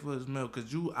 Pay for his meal,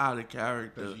 because you out of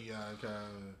character.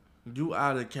 You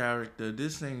out of character.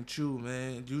 This ain't you,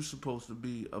 man. You supposed to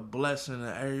be a blessing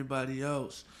to everybody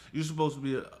else. You supposed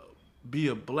to be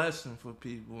a blessing for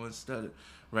people instead of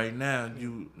right now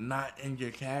you not in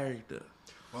your character.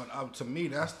 Well, to me,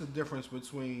 that's the difference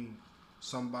between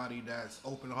somebody that's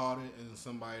open-hearted and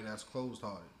somebody that's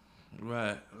closed-hearted.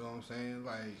 Right. You know what I'm saying?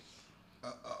 Like,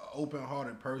 a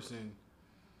open-hearted person,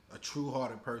 a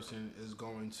true-hearted person is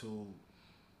going to,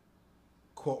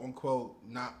 quote-unquote,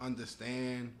 not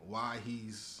understand why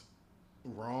he's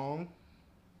wrong,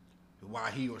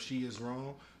 why he or she is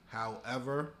wrong.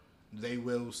 However, they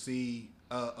will see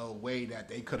a way that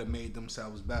they could have made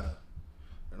themselves better.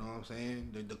 You know what I'm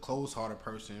saying? The closed-hearted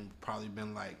person probably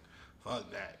been like, fuck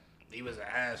that. He was an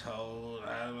asshole.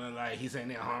 Like, he's in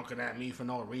there honking at me for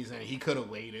no reason. He could have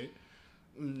waited.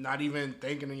 Not even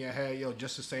thinking in your head, yo,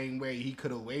 just the same way he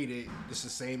could have waited, it's the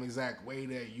same exact way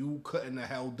that you couldn't have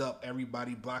held up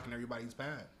everybody blocking everybody's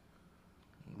path.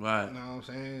 Right. You know what I'm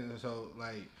saying? So,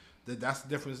 like, that's the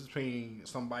difference between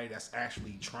somebody that's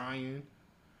actually trying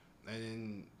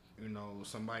and, you know,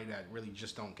 somebody that really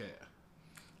just don't care.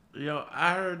 Yo,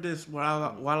 I heard this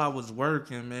while I was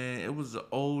working, man. It was an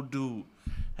old dude.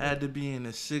 Had to be in the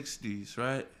 60s,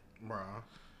 right? Bro,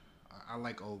 I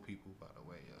like old people, by the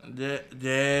way.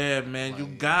 Yeah, man, you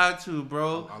Like, got to,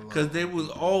 bro, I love cause they old was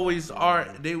people. always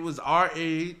our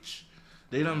age.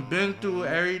 They done been through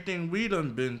everything we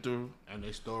done been through, and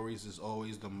their stories is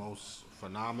always the most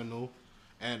phenomenal.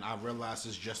 And I realize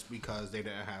it's just because they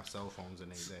didn't have cell phones in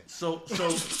their day. So,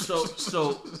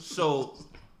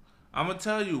 I'm gonna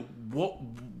tell you what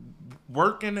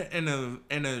working in an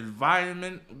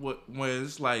environment where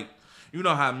it's like, you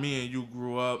know how me and you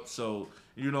grew up, so.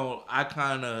 You know, I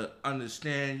kind of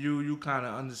understand you. You kind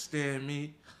of understand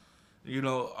me. You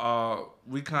know,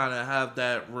 we kind of have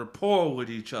that rapport with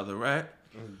each other, right?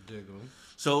 Dig 'em.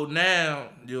 So now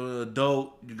you're an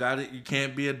adult. You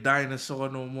can't be a dinosaur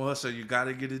no more. So you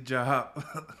gotta get a job.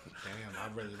 Damn, I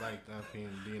really like that being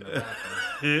a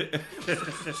rapper.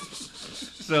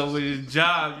 So with your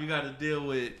job, you gotta deal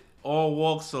with all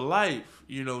walks of life.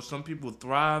 You know, some people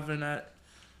thrive in that.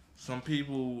 Some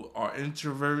people are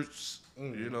introverts.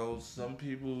 You know, some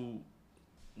people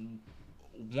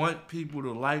want people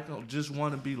to like them, just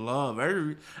want to be loved.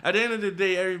 At the end of the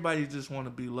day, everybody just want to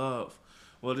be loved.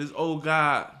 Well, this old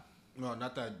guy. No,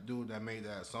 not that dude that made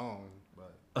that song,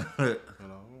 but you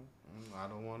know, I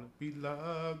don't want to be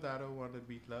loved. I don't want to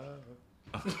be loved.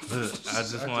 I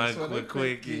just want a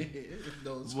quickie.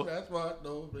 No scratch mark,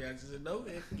 no reactions, and no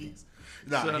hickeys.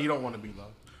 Nah, he don't want to be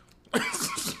loved.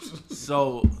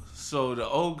 So the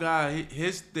old guy,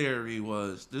 his theory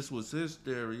was, this was his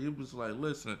theory. He was like,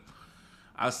 listen,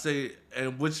 I say,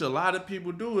 and which a lot of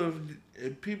people do,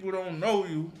 if people don't know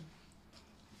you,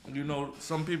 you know,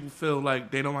 some people feel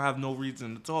like they don't have no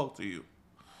reason to talk to you.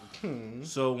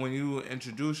 So when you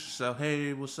introduce yourself,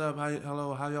 hey, what's up?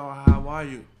 Hello, how are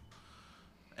you?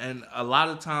 And a lot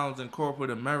of times in corporate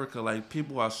America, like,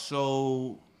 people are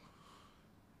so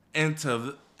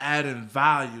into adding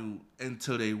value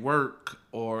into their work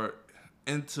or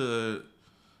into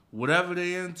whatever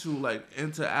they into, like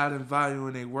into adding value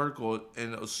in their work, or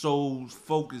and so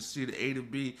focused, see the A to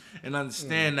B, and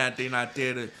understand that they're not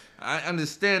there to. I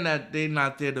understand that they're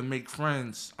not there to make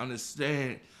friends.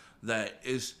 Understand that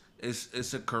it's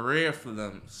a career for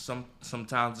them.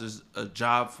 Sometimes it's a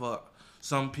job for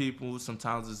some people.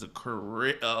 Sometimes it's a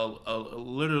career, a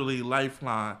literally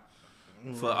lifeline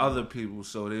for other people.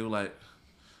 So they were like.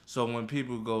 So when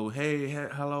people go, hey,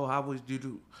 hello, how would you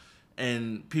do?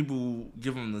 And people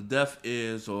give them the deaf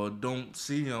ears or don't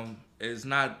see them, it's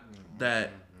not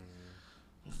that.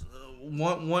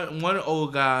 One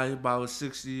old guy, about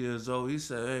 60 years old, he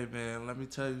said, hey, man, let me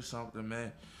tell you something,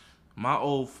 man. My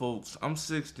old folks, I'm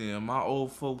 60, and my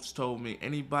old folks told me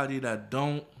anybody that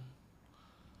don't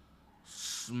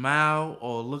smile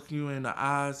or look you in the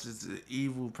eyes is an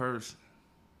evil person.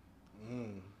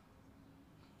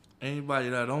 Anybody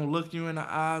that don't look you in the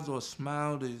eyes or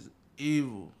smile is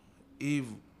evil.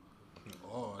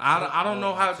 I don't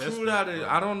know how true that is.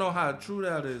 I don't know how true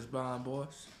that is, Bond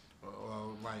Boys.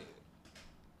 Like,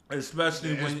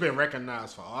 especially when it's been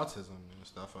recognized for autism and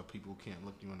stuff, where people can't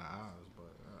look you in the eyes.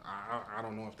 But I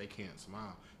don't know if they can't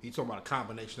smile. He talking about a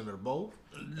combination of the both.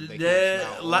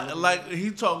 Yeah, like he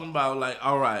talking about, like,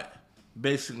 all right.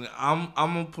 Basically, I'm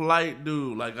a polite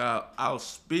dude. Like, I'll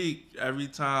speak every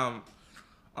time.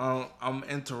 I'm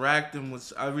interacting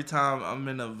with, every time I'm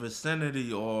in a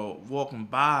vicinity or walking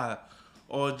by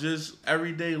or just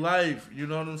everyday life, you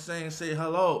know what I'm saying? Say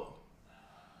hello.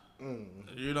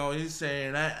 You know, he's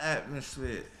saying that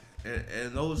atmosphere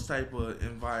and those type of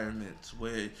environments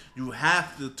where you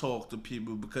have to talk to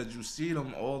people because you see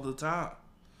them all the time.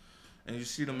 And you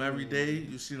see them every day,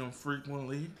 you see them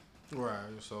frequently. Right,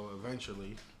 so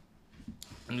eventually.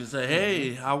 And you say,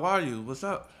 hey, how are you? What's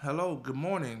up? Hello, good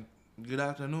morning. Good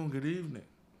afternoon, good evening.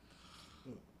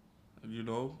 You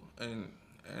know,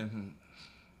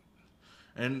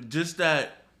 and just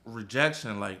that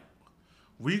rejection, like,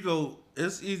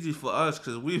 it's easy for us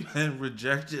because we've been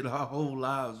rejected our whole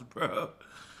lives, bro.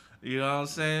 You know what I'm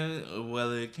saying?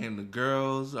 Whether it came to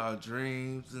girls, our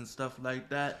dreams and stuff like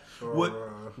that,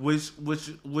 which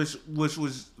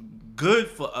was good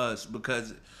for us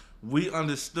because we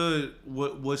understood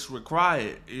what's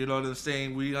required. You know what I'm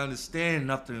saying? We understand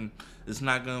nothing is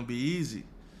not gonna be easy.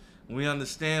 We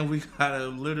understand we gotta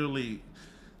literally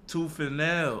tooth and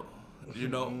nail. You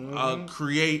know,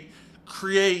 create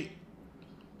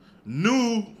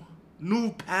new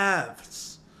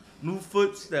paths, new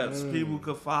footsteps people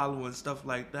could follow and stuff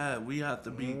like that. We have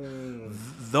to be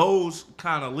those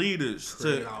kind of leaders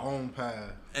Create to our own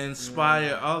path.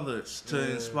 inspire others,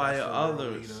 to inspire that's a real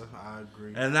others. leader. I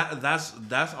agree. And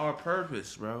that's our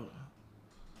purpose, bro.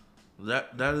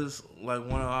 That is like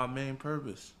one of our main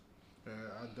purpose. Yeah,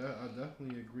 I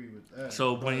definitely agree with that.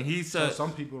 So when he said,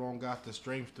 some people don't got the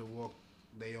strength to walk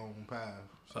their own path.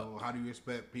 So how do you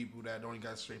expect people that don't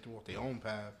got strength to walk their own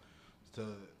path to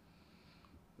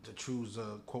choose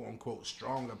a quote unquote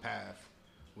stronger path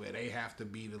where they have to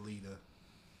be the leader?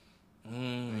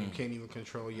 And you can't even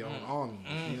control your own army.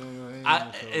 You know what I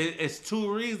mean? it's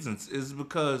two reasons. It's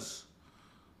because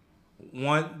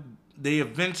one, they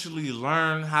eventually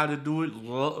learn how to do it.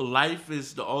 Life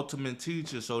is the ultimate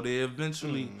teacher, so they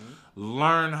eventually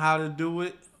learn how to do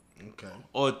it. Okay.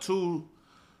 Or two,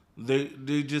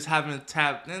 they just haven't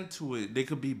tapped into it. They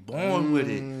could be born with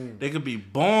it. They could be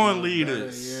born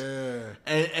leaders. Yeah.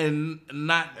 And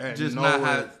not just not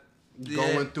have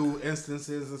going through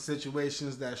instances and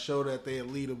situations that show that they're a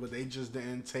leader, but they just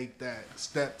didn't take that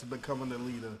step to becoming a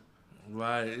leader.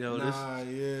 Right, yo.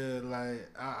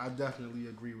 I definitely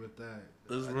agree with that.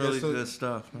 This is really good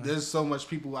stuff, man. There's so much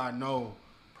people I know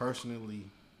personally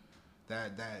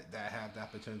that have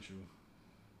that potential.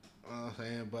 You know what I'm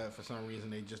saying? But for some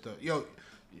reason they just don't.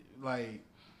 I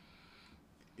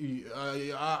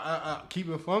keep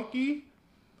it funky.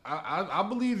 I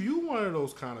believe you one of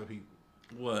those kind of people.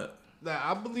 What? That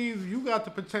I believe you got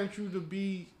the potential to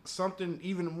be something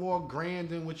even more grand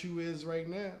than what you is right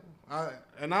now. I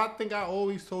think I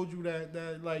always told you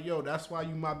that like, yo, that's why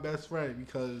you my best friend,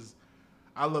 because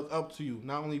I look up to you,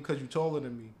 not only because you taller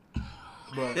than me,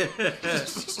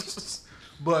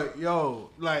 but yo,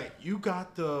 like, you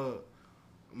got the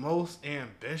most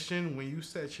ambition when you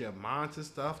set your mind to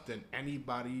stuff than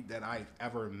anybody that I've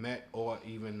ever met or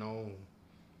even known.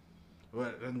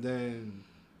 And then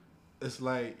it's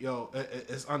like, yo,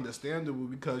 it's understandable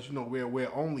because, you know,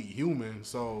 we're only human,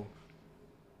 so,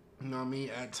 you know what I mean?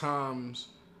 At times,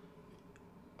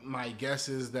 my guess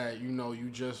is that, you know, you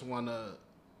just want to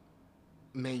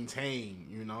maintain,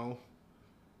 you know?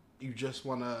 You just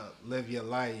want to live your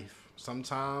life.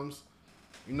 Sometimes,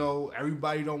 you know,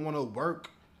 everybody don't want to work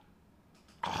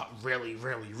really,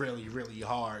 really, really, really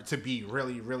hard to be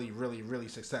really, really, really, really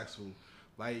successful.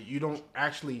 Like, you don't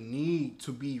actually need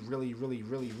to be really, really,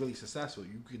 really, really successful.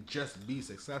 You could just be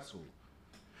successful.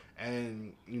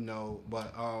 And, you know,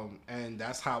 but, and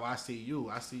that's how I see you.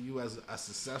 I see you as a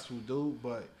successful dude,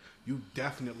 but you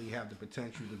definitely have the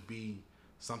potential to be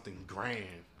something grand.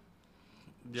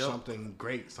 Yep. Something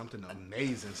great, something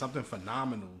amazing, something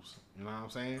phenomenal. You know what I'm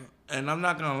saying? And I'm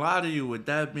not going to lie to you, with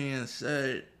that being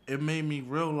said, it made me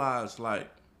realize, like,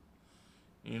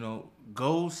 you know,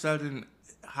 goal setting,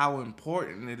 how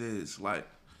important it is. Like,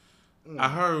 I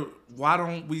heard, why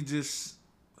don't we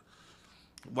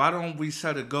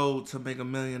set a goal to make $1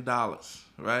 million,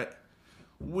 right?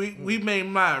 We may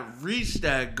not reach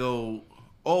that goal,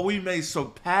 or we may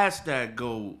surpass that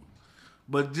goal,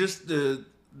 but just the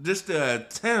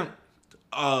attempt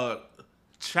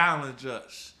challenge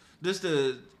us. Just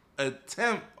the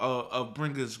attempt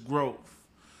bring us growth.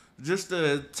 Just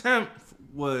the attempt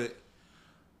would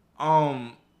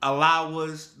allow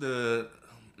us to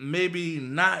maybe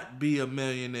not be a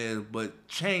millionaire, but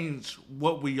change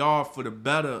what we are for the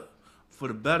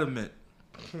betterment.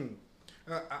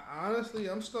 Honestly,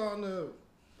 I'm starting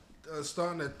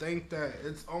to think that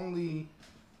it's only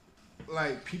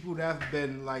like people that have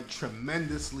been like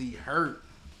tremendously hurt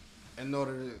in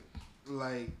order to,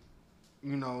 like,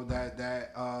 you know,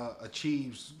 that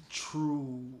achieves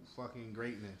true fucking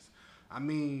greatness. I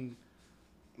mean,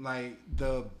 like,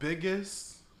 the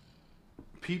biggest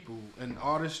people in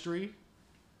artistry,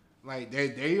 like,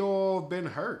 they all been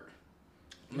hurt.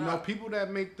 You know, people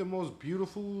that make the most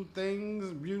beautiful things,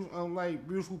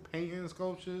 beautiful paintings,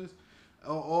 sculptures,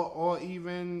 or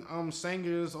even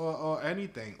singers or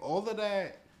anything. All of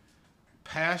that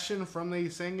passion from their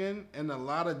singing in a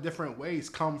lot of different ways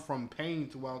come from pain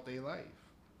throughout their life.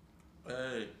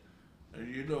 Hey,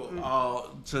 you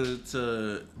know,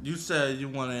 to you said you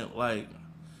wanted like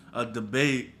a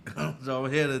debate, so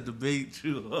I'm here to debate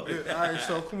you. All right,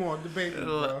 so come on, debate me,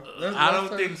 bro. I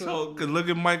don't think so. Cause look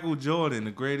at Michael Jordan,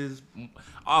 the greatest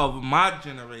of my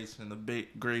generation, the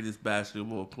greatest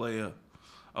basketball player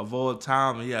of all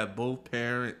time. He had both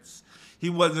parents. He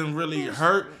wasn't really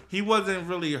hurt. He wasn't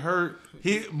really hurt.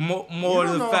 He more you don't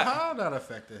the know fact how that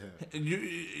affected him.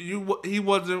 He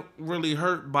wasn't really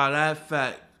hurt by that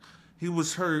fact. He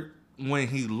was hurt when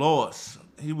he lost.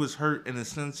 He was hurt in a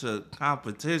sense of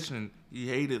competition He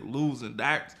hated losing.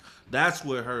 That's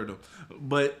what hurt him.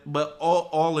 But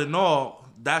all in all,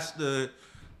 that's the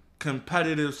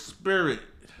competitive spirit.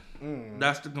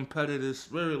 That's the competitive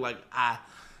spirit.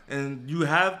 And you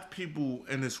have people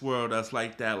in this world that's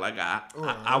like that. Like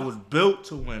I was built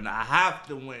to win. I have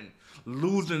to win.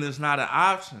 Losing is not an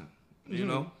option. You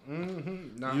know.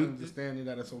 Not understanding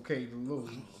that it's okay to lose.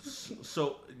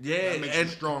 So yeah, that makes you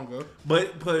stronger.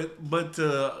 But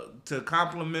to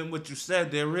compliment what you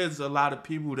said, there is a lot of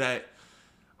people that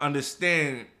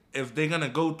understand if they're gonna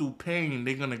go through pain,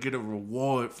 they're gonna get a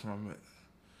reward from it.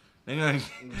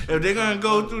 If they're gonna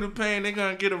go through the pain, they're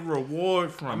gonna get a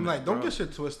reward from it. I'm like, don't get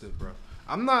shit twisted, bro.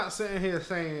 I'm not sitting here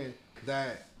saying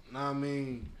that. I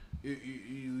mean,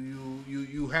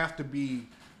 you have to be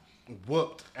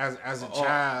whooped as a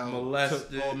child, or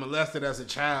molested as a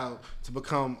child to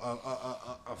become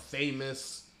a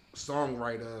famous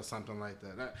songwriter or something like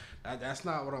that. That's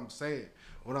not what I'm saying.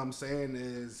 What I'm saying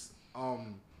is,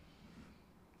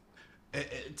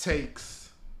 it takes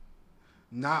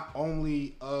not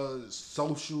only a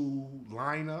social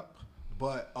lineup,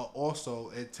 but also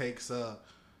it takes a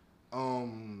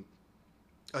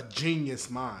genius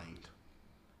mind.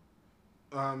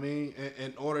 I mean,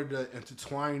 in order to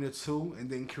intertwine the two and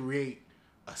then create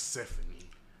a symphony.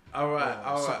 All right.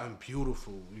 Something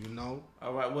beautiful, you know?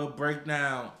 All right, we'll break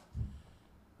down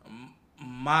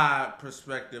my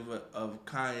perspective of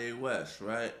Kanye West,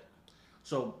 right?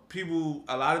 So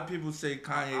a lot of people say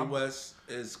Kanye West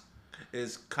is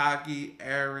cocky,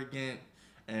 arrogant,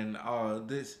 and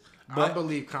this. But I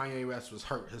believe Kanye West was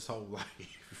hurt his whole life.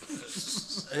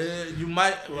 You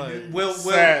might.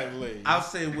 Sadly, I'll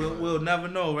say we'll never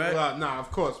know, right? Nah, of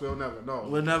course we'll never know.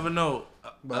 We'll never know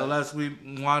unless we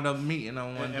wind up meeting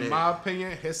on one day. In my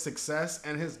opinion, his success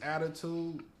and his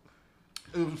attitude,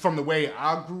 from the way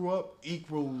I grew up,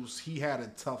 equals he had a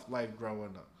tough life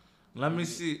growing up. Let me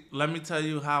tell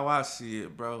you how I see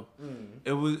it, bro.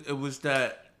 It was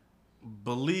that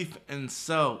belief in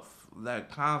self, that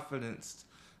confidence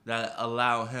that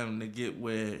allowed him to get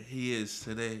where he is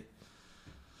today.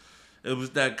 It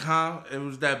was that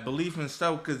belief in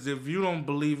self, because if you don't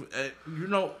believe,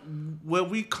 where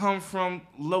we come from,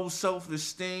 low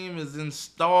self-esteem is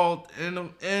installed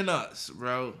in us,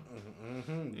 bro.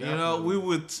 You know, we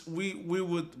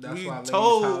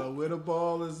told where the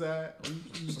ball is at.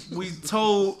 we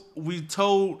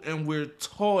told and we're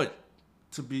taught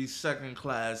to be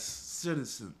second-class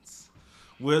citizens.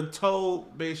 We're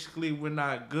told basically we're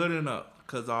not good enough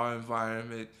because our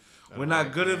environment. We're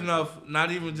not good enough.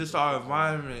 Not even just our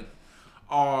environment.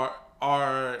 Our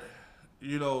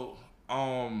the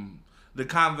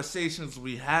conversations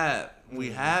we have.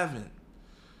 We haven't.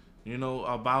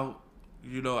 About.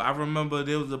 I remember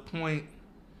there was a point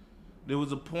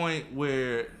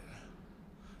where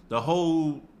the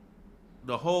whole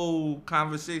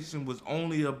conversation was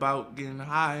only about getting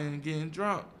high and getting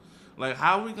drunk. Like,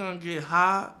 how we gonna get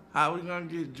high? How we gonna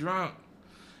get drunk?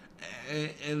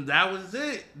 And that was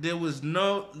it. There was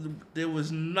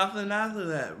nothing after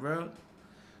that, bro.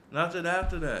 Nothing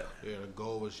after that. Yeah, the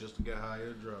goal was just to get high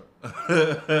and drunk.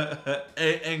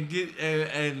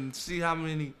 and see how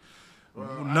many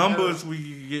numbers we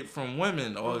could get from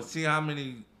women, or see how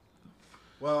many.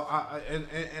 Well,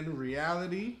 in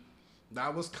reality,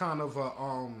 that was kind of a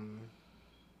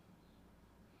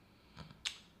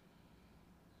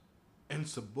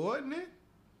insubordinate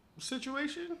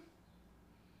situation.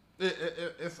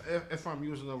 If I'm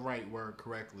using the right word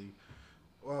correctly,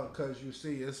 well, because you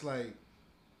see, it's like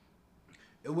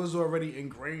it was already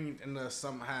ingrained in us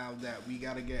somehow that we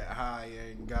gotta get high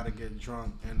and gotta get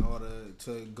drunk in order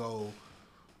to go,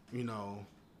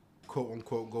 quote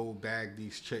unquote, go bag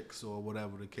these chicks or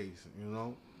whatever the case,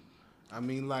 I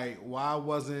mean, like, why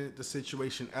wasn't the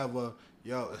situation ever,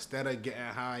 instead of getting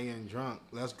high and drunk,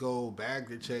 let's go bag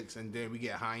the chicks and then we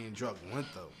get high and drunk with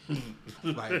them?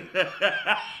 Like,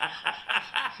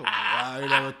 I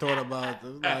never thought about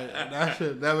this. Like, that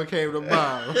shit never came to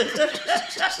mind.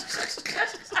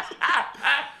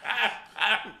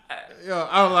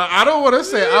 I don't want to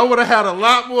say I would have had a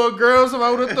lot more girls if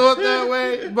I would have thought that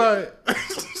way, but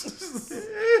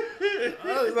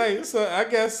so I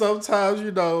guess sometimes,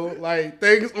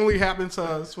 things only happen to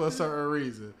us for a certain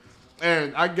reason.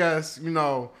 And I guess,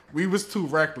 we was too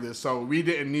reckless, so we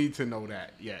didn't need to know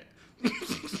that yet.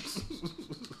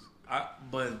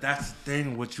 But that's the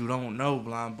thing, what you don't know,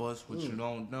 blind boss, what you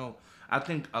don't know. I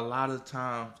think a lot of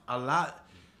times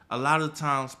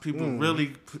people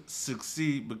really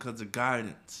succeed because of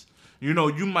guidance. You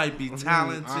might be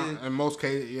talented. In most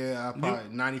cases,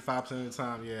 probably 95% of the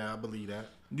time, I believe that.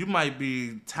 you might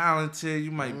be talented,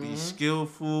 you might be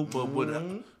skillful, but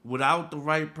without the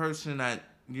right person that,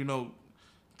 you know,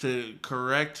 to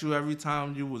correct you every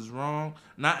time you was wrong,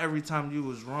 not every time you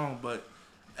was wrong, but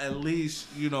at least,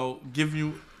 you know, give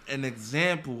you an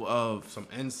example of Some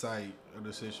insight of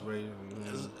the situation.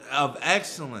 of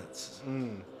excellence.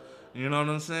 You know what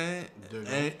I'm saying?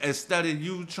 And instead of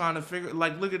you trying to figure,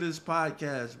 like, look at this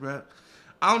podcast, bro.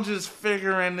 I'm just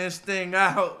figuring this thing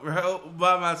out, bro,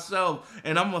 by myself.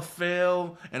 And I'm going to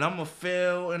fail, and I'm going to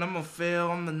fail, and I'm going to fail.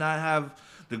 I'm going to not have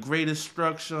the greatest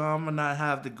structure. I'm going to not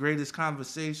have the greatest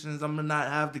conversations. I'm going to not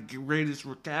have the greatest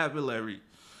vocabulary.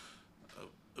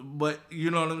 But,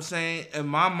 you know what I'm saying? In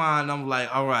my mind, I'm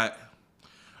like, all right.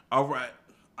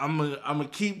 I'm gonna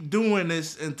keep doing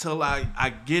this until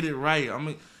I get it right.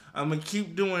 I'm gonna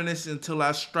keep doing this until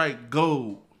I strike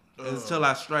gold.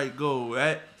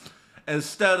 Right?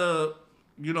 Instead of,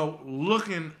 you know,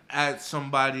 looking at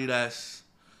somebody that's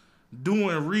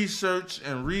doing research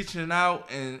and reaching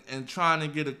out and trying to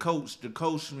get a coach to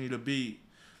coach me to be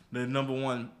the number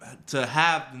one, to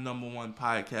have the number one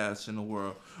podcast in the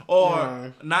world,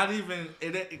 or not even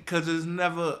it, because it's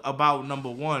never about number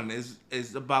one.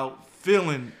 It's about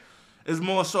feeling. It's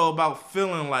more so about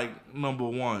feeling like number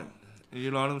one.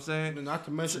 You know what I'm saying? And not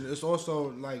to mention, it's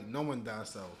also like knowing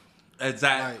thyself.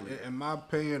 Exactly. Like, in my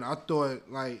opinion, I thought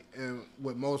like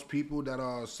with most people that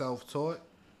are self-taught,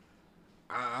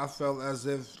 I felt as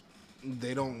if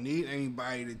they don't need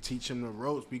anybody to teach them the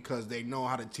ropes because they know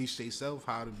how to teach themselves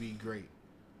how to be great.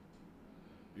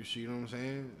 You see what I'm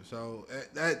saying? So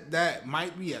that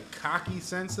might be a cocky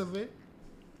sense of it,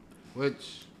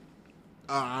 which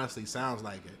honestly sounds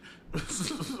like it.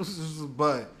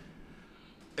 But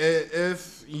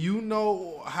if you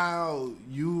know how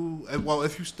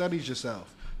if you studied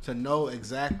yourself to know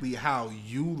exactly how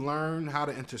you learn how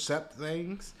to intercept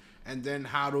things and then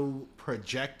how to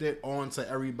project it onto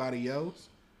everybody else,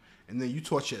 and then you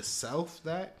taught yourself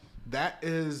that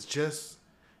is just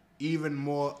even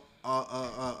more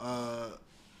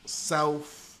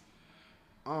self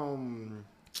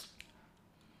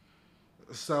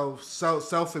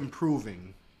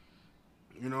improving.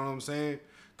 You know what I'm saying?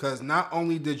 Because not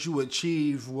only did you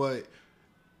achieve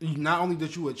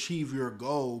your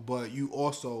goal, but you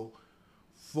also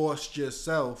forced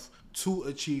yourself to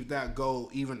achieve that goal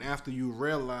even after you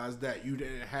realized that you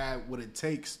didn't have what it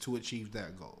takes to achieve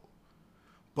that goal.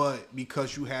 But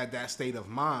because you had that state of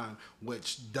mind,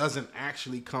 which doesn't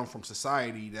actually come from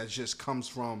society, that just comes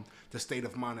from the state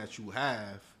of mind that you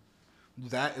have,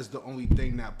 that is the only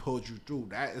thing that pulled you through.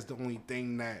 That is the only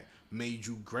thing that made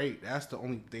you great. That's the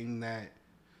only thing that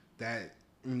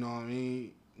you know what I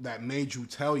mean, that made you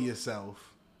tell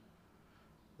yourself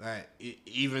that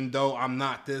even though I'm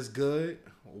not this good,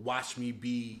 watch me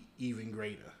be even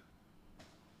greater.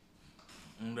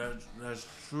 That's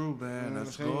true, man. You know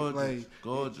that's gorgeous. Like,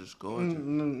 gorgeous.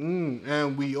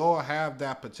 And we all have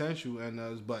that potential in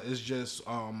us, but it's just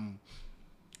what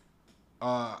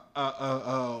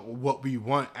we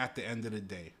want at the end of the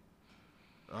day.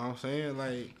 You know what I'm saying?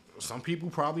 Like, some people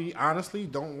probably honestly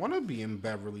don't want to be in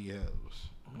Beverly Hills.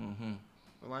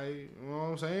 Like, you know what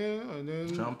I'm saying? And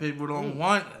then some people don't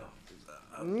want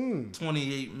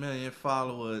 28 million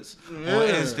followers on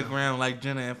Instagram like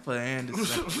Jennifer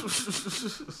Anderson.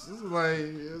 Like,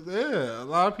 a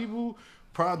lot of people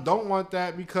probably don't want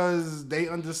that because they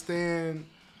understand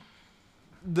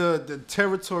the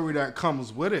territory that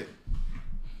comes with it.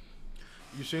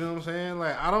 You see what I'm saying?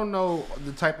 Like, I don't know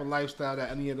the type of lifestyle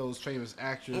that any of those famous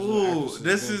actors. Ooh,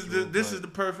 this is the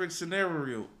perfect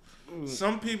scenario.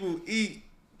 Some people eat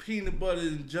peanut butter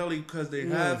and jelly because they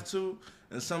have to,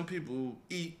 and some people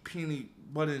eat peanut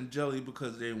butter and jelly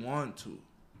because they want to.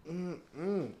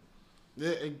 Yeah,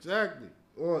 exactly.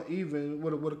 Or even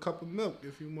with a cup of milk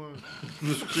if you want.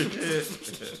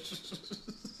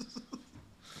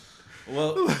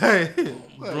 Well,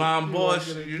 Blind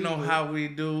Boss, you know how we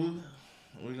do.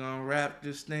 We're gonna wrap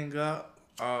this thing up.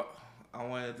 I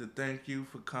wanted to thank you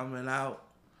for coming out.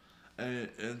 And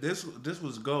this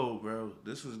was gold, bro.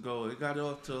 This was gold. It got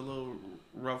off to a little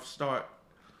rough start,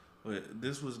 but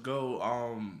this was gold.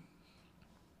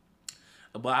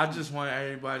 But I just want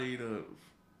everybody to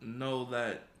know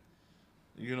that,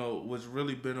 you know, what's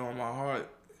really been on my heart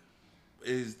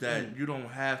is that you don't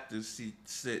have to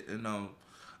sit in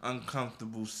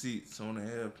uncomfortable seats on an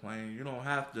airplane. You don't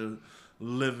have to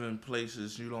live in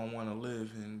places you don't want to live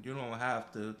in. You don't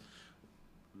have to,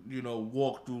 you know,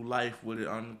 walk through life with an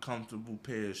uncomfortable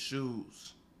pair of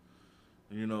shoes.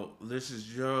 You know, this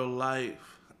is your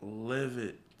life. Live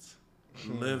it.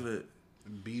 Live it.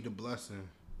 Be the blessing.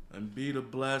 And be the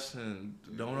blessing.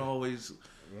 Don't always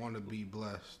want to be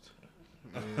blessed.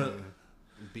 Yeah.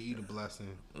 Be the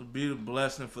blessing. Be the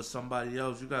blessing for somebody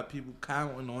else. You got people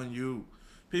counting on you.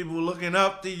 People looking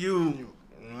up to you.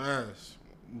 Yes.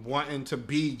 Wanting to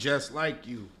be just like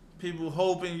you. People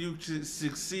hoping you to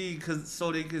succeed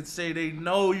so they can say they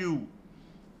know you.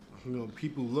 You know,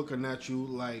 people looking at you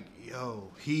like,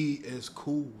 yo, he is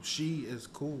cool. She is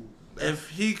cool. If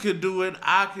he could do it,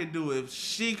 I could do it. If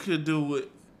she could do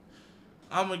it,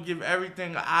 I'm going to give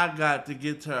everything I got to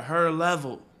get to her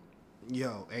level.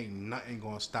 Yo, ain't nothing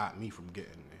gonna stop me from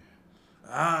getting there.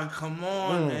 Ah, come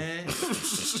on, man.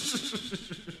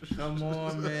 Come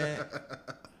on, man.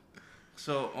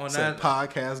 So on that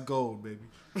podcast gold, baby.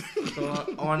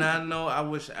 So on that note, I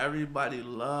wish everybody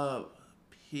love,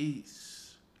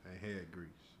 peace, and hair grease.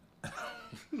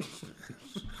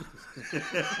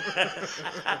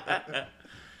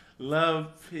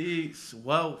 Love, peace,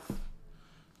 wealth,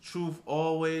 truth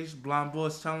always. Blind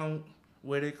Boys, tell them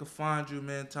where they can find you,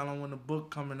 man. Tell them when the book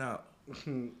coming out.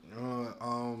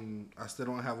 I still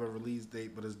don't have a release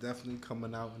date, but it's definitely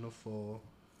coming out in the fall.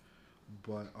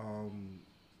 But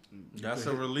that's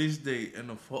a release date in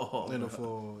the fall. In the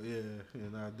fall, yeah,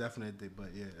 definitely.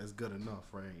 But yeah, it's good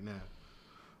enough right now.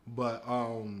 But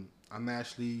I'm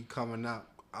actually coming out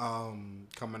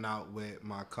with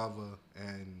my cover,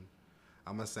 and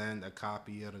I'm gonna send a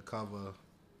copy of the cover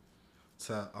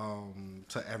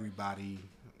to everybody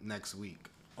next week.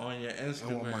 On your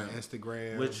Instagram. On my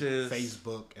Instagram, which is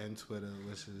Facebook and Twitter,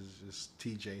 which is just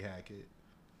TJHackett.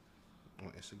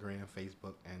 On Instagram,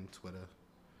 Facebook, and Twitter.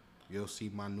 You'll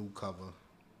see my new cover.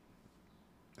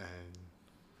 And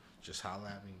just holla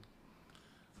at me.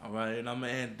 All right, and I'm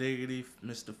Ant Diggity,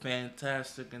 Mr.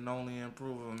 Fantastic and Only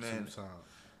Improver, man.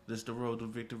 This is the Road to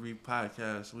Victory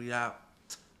podcast. We out.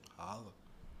 Holla.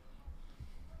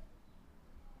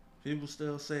 People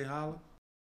still say holla?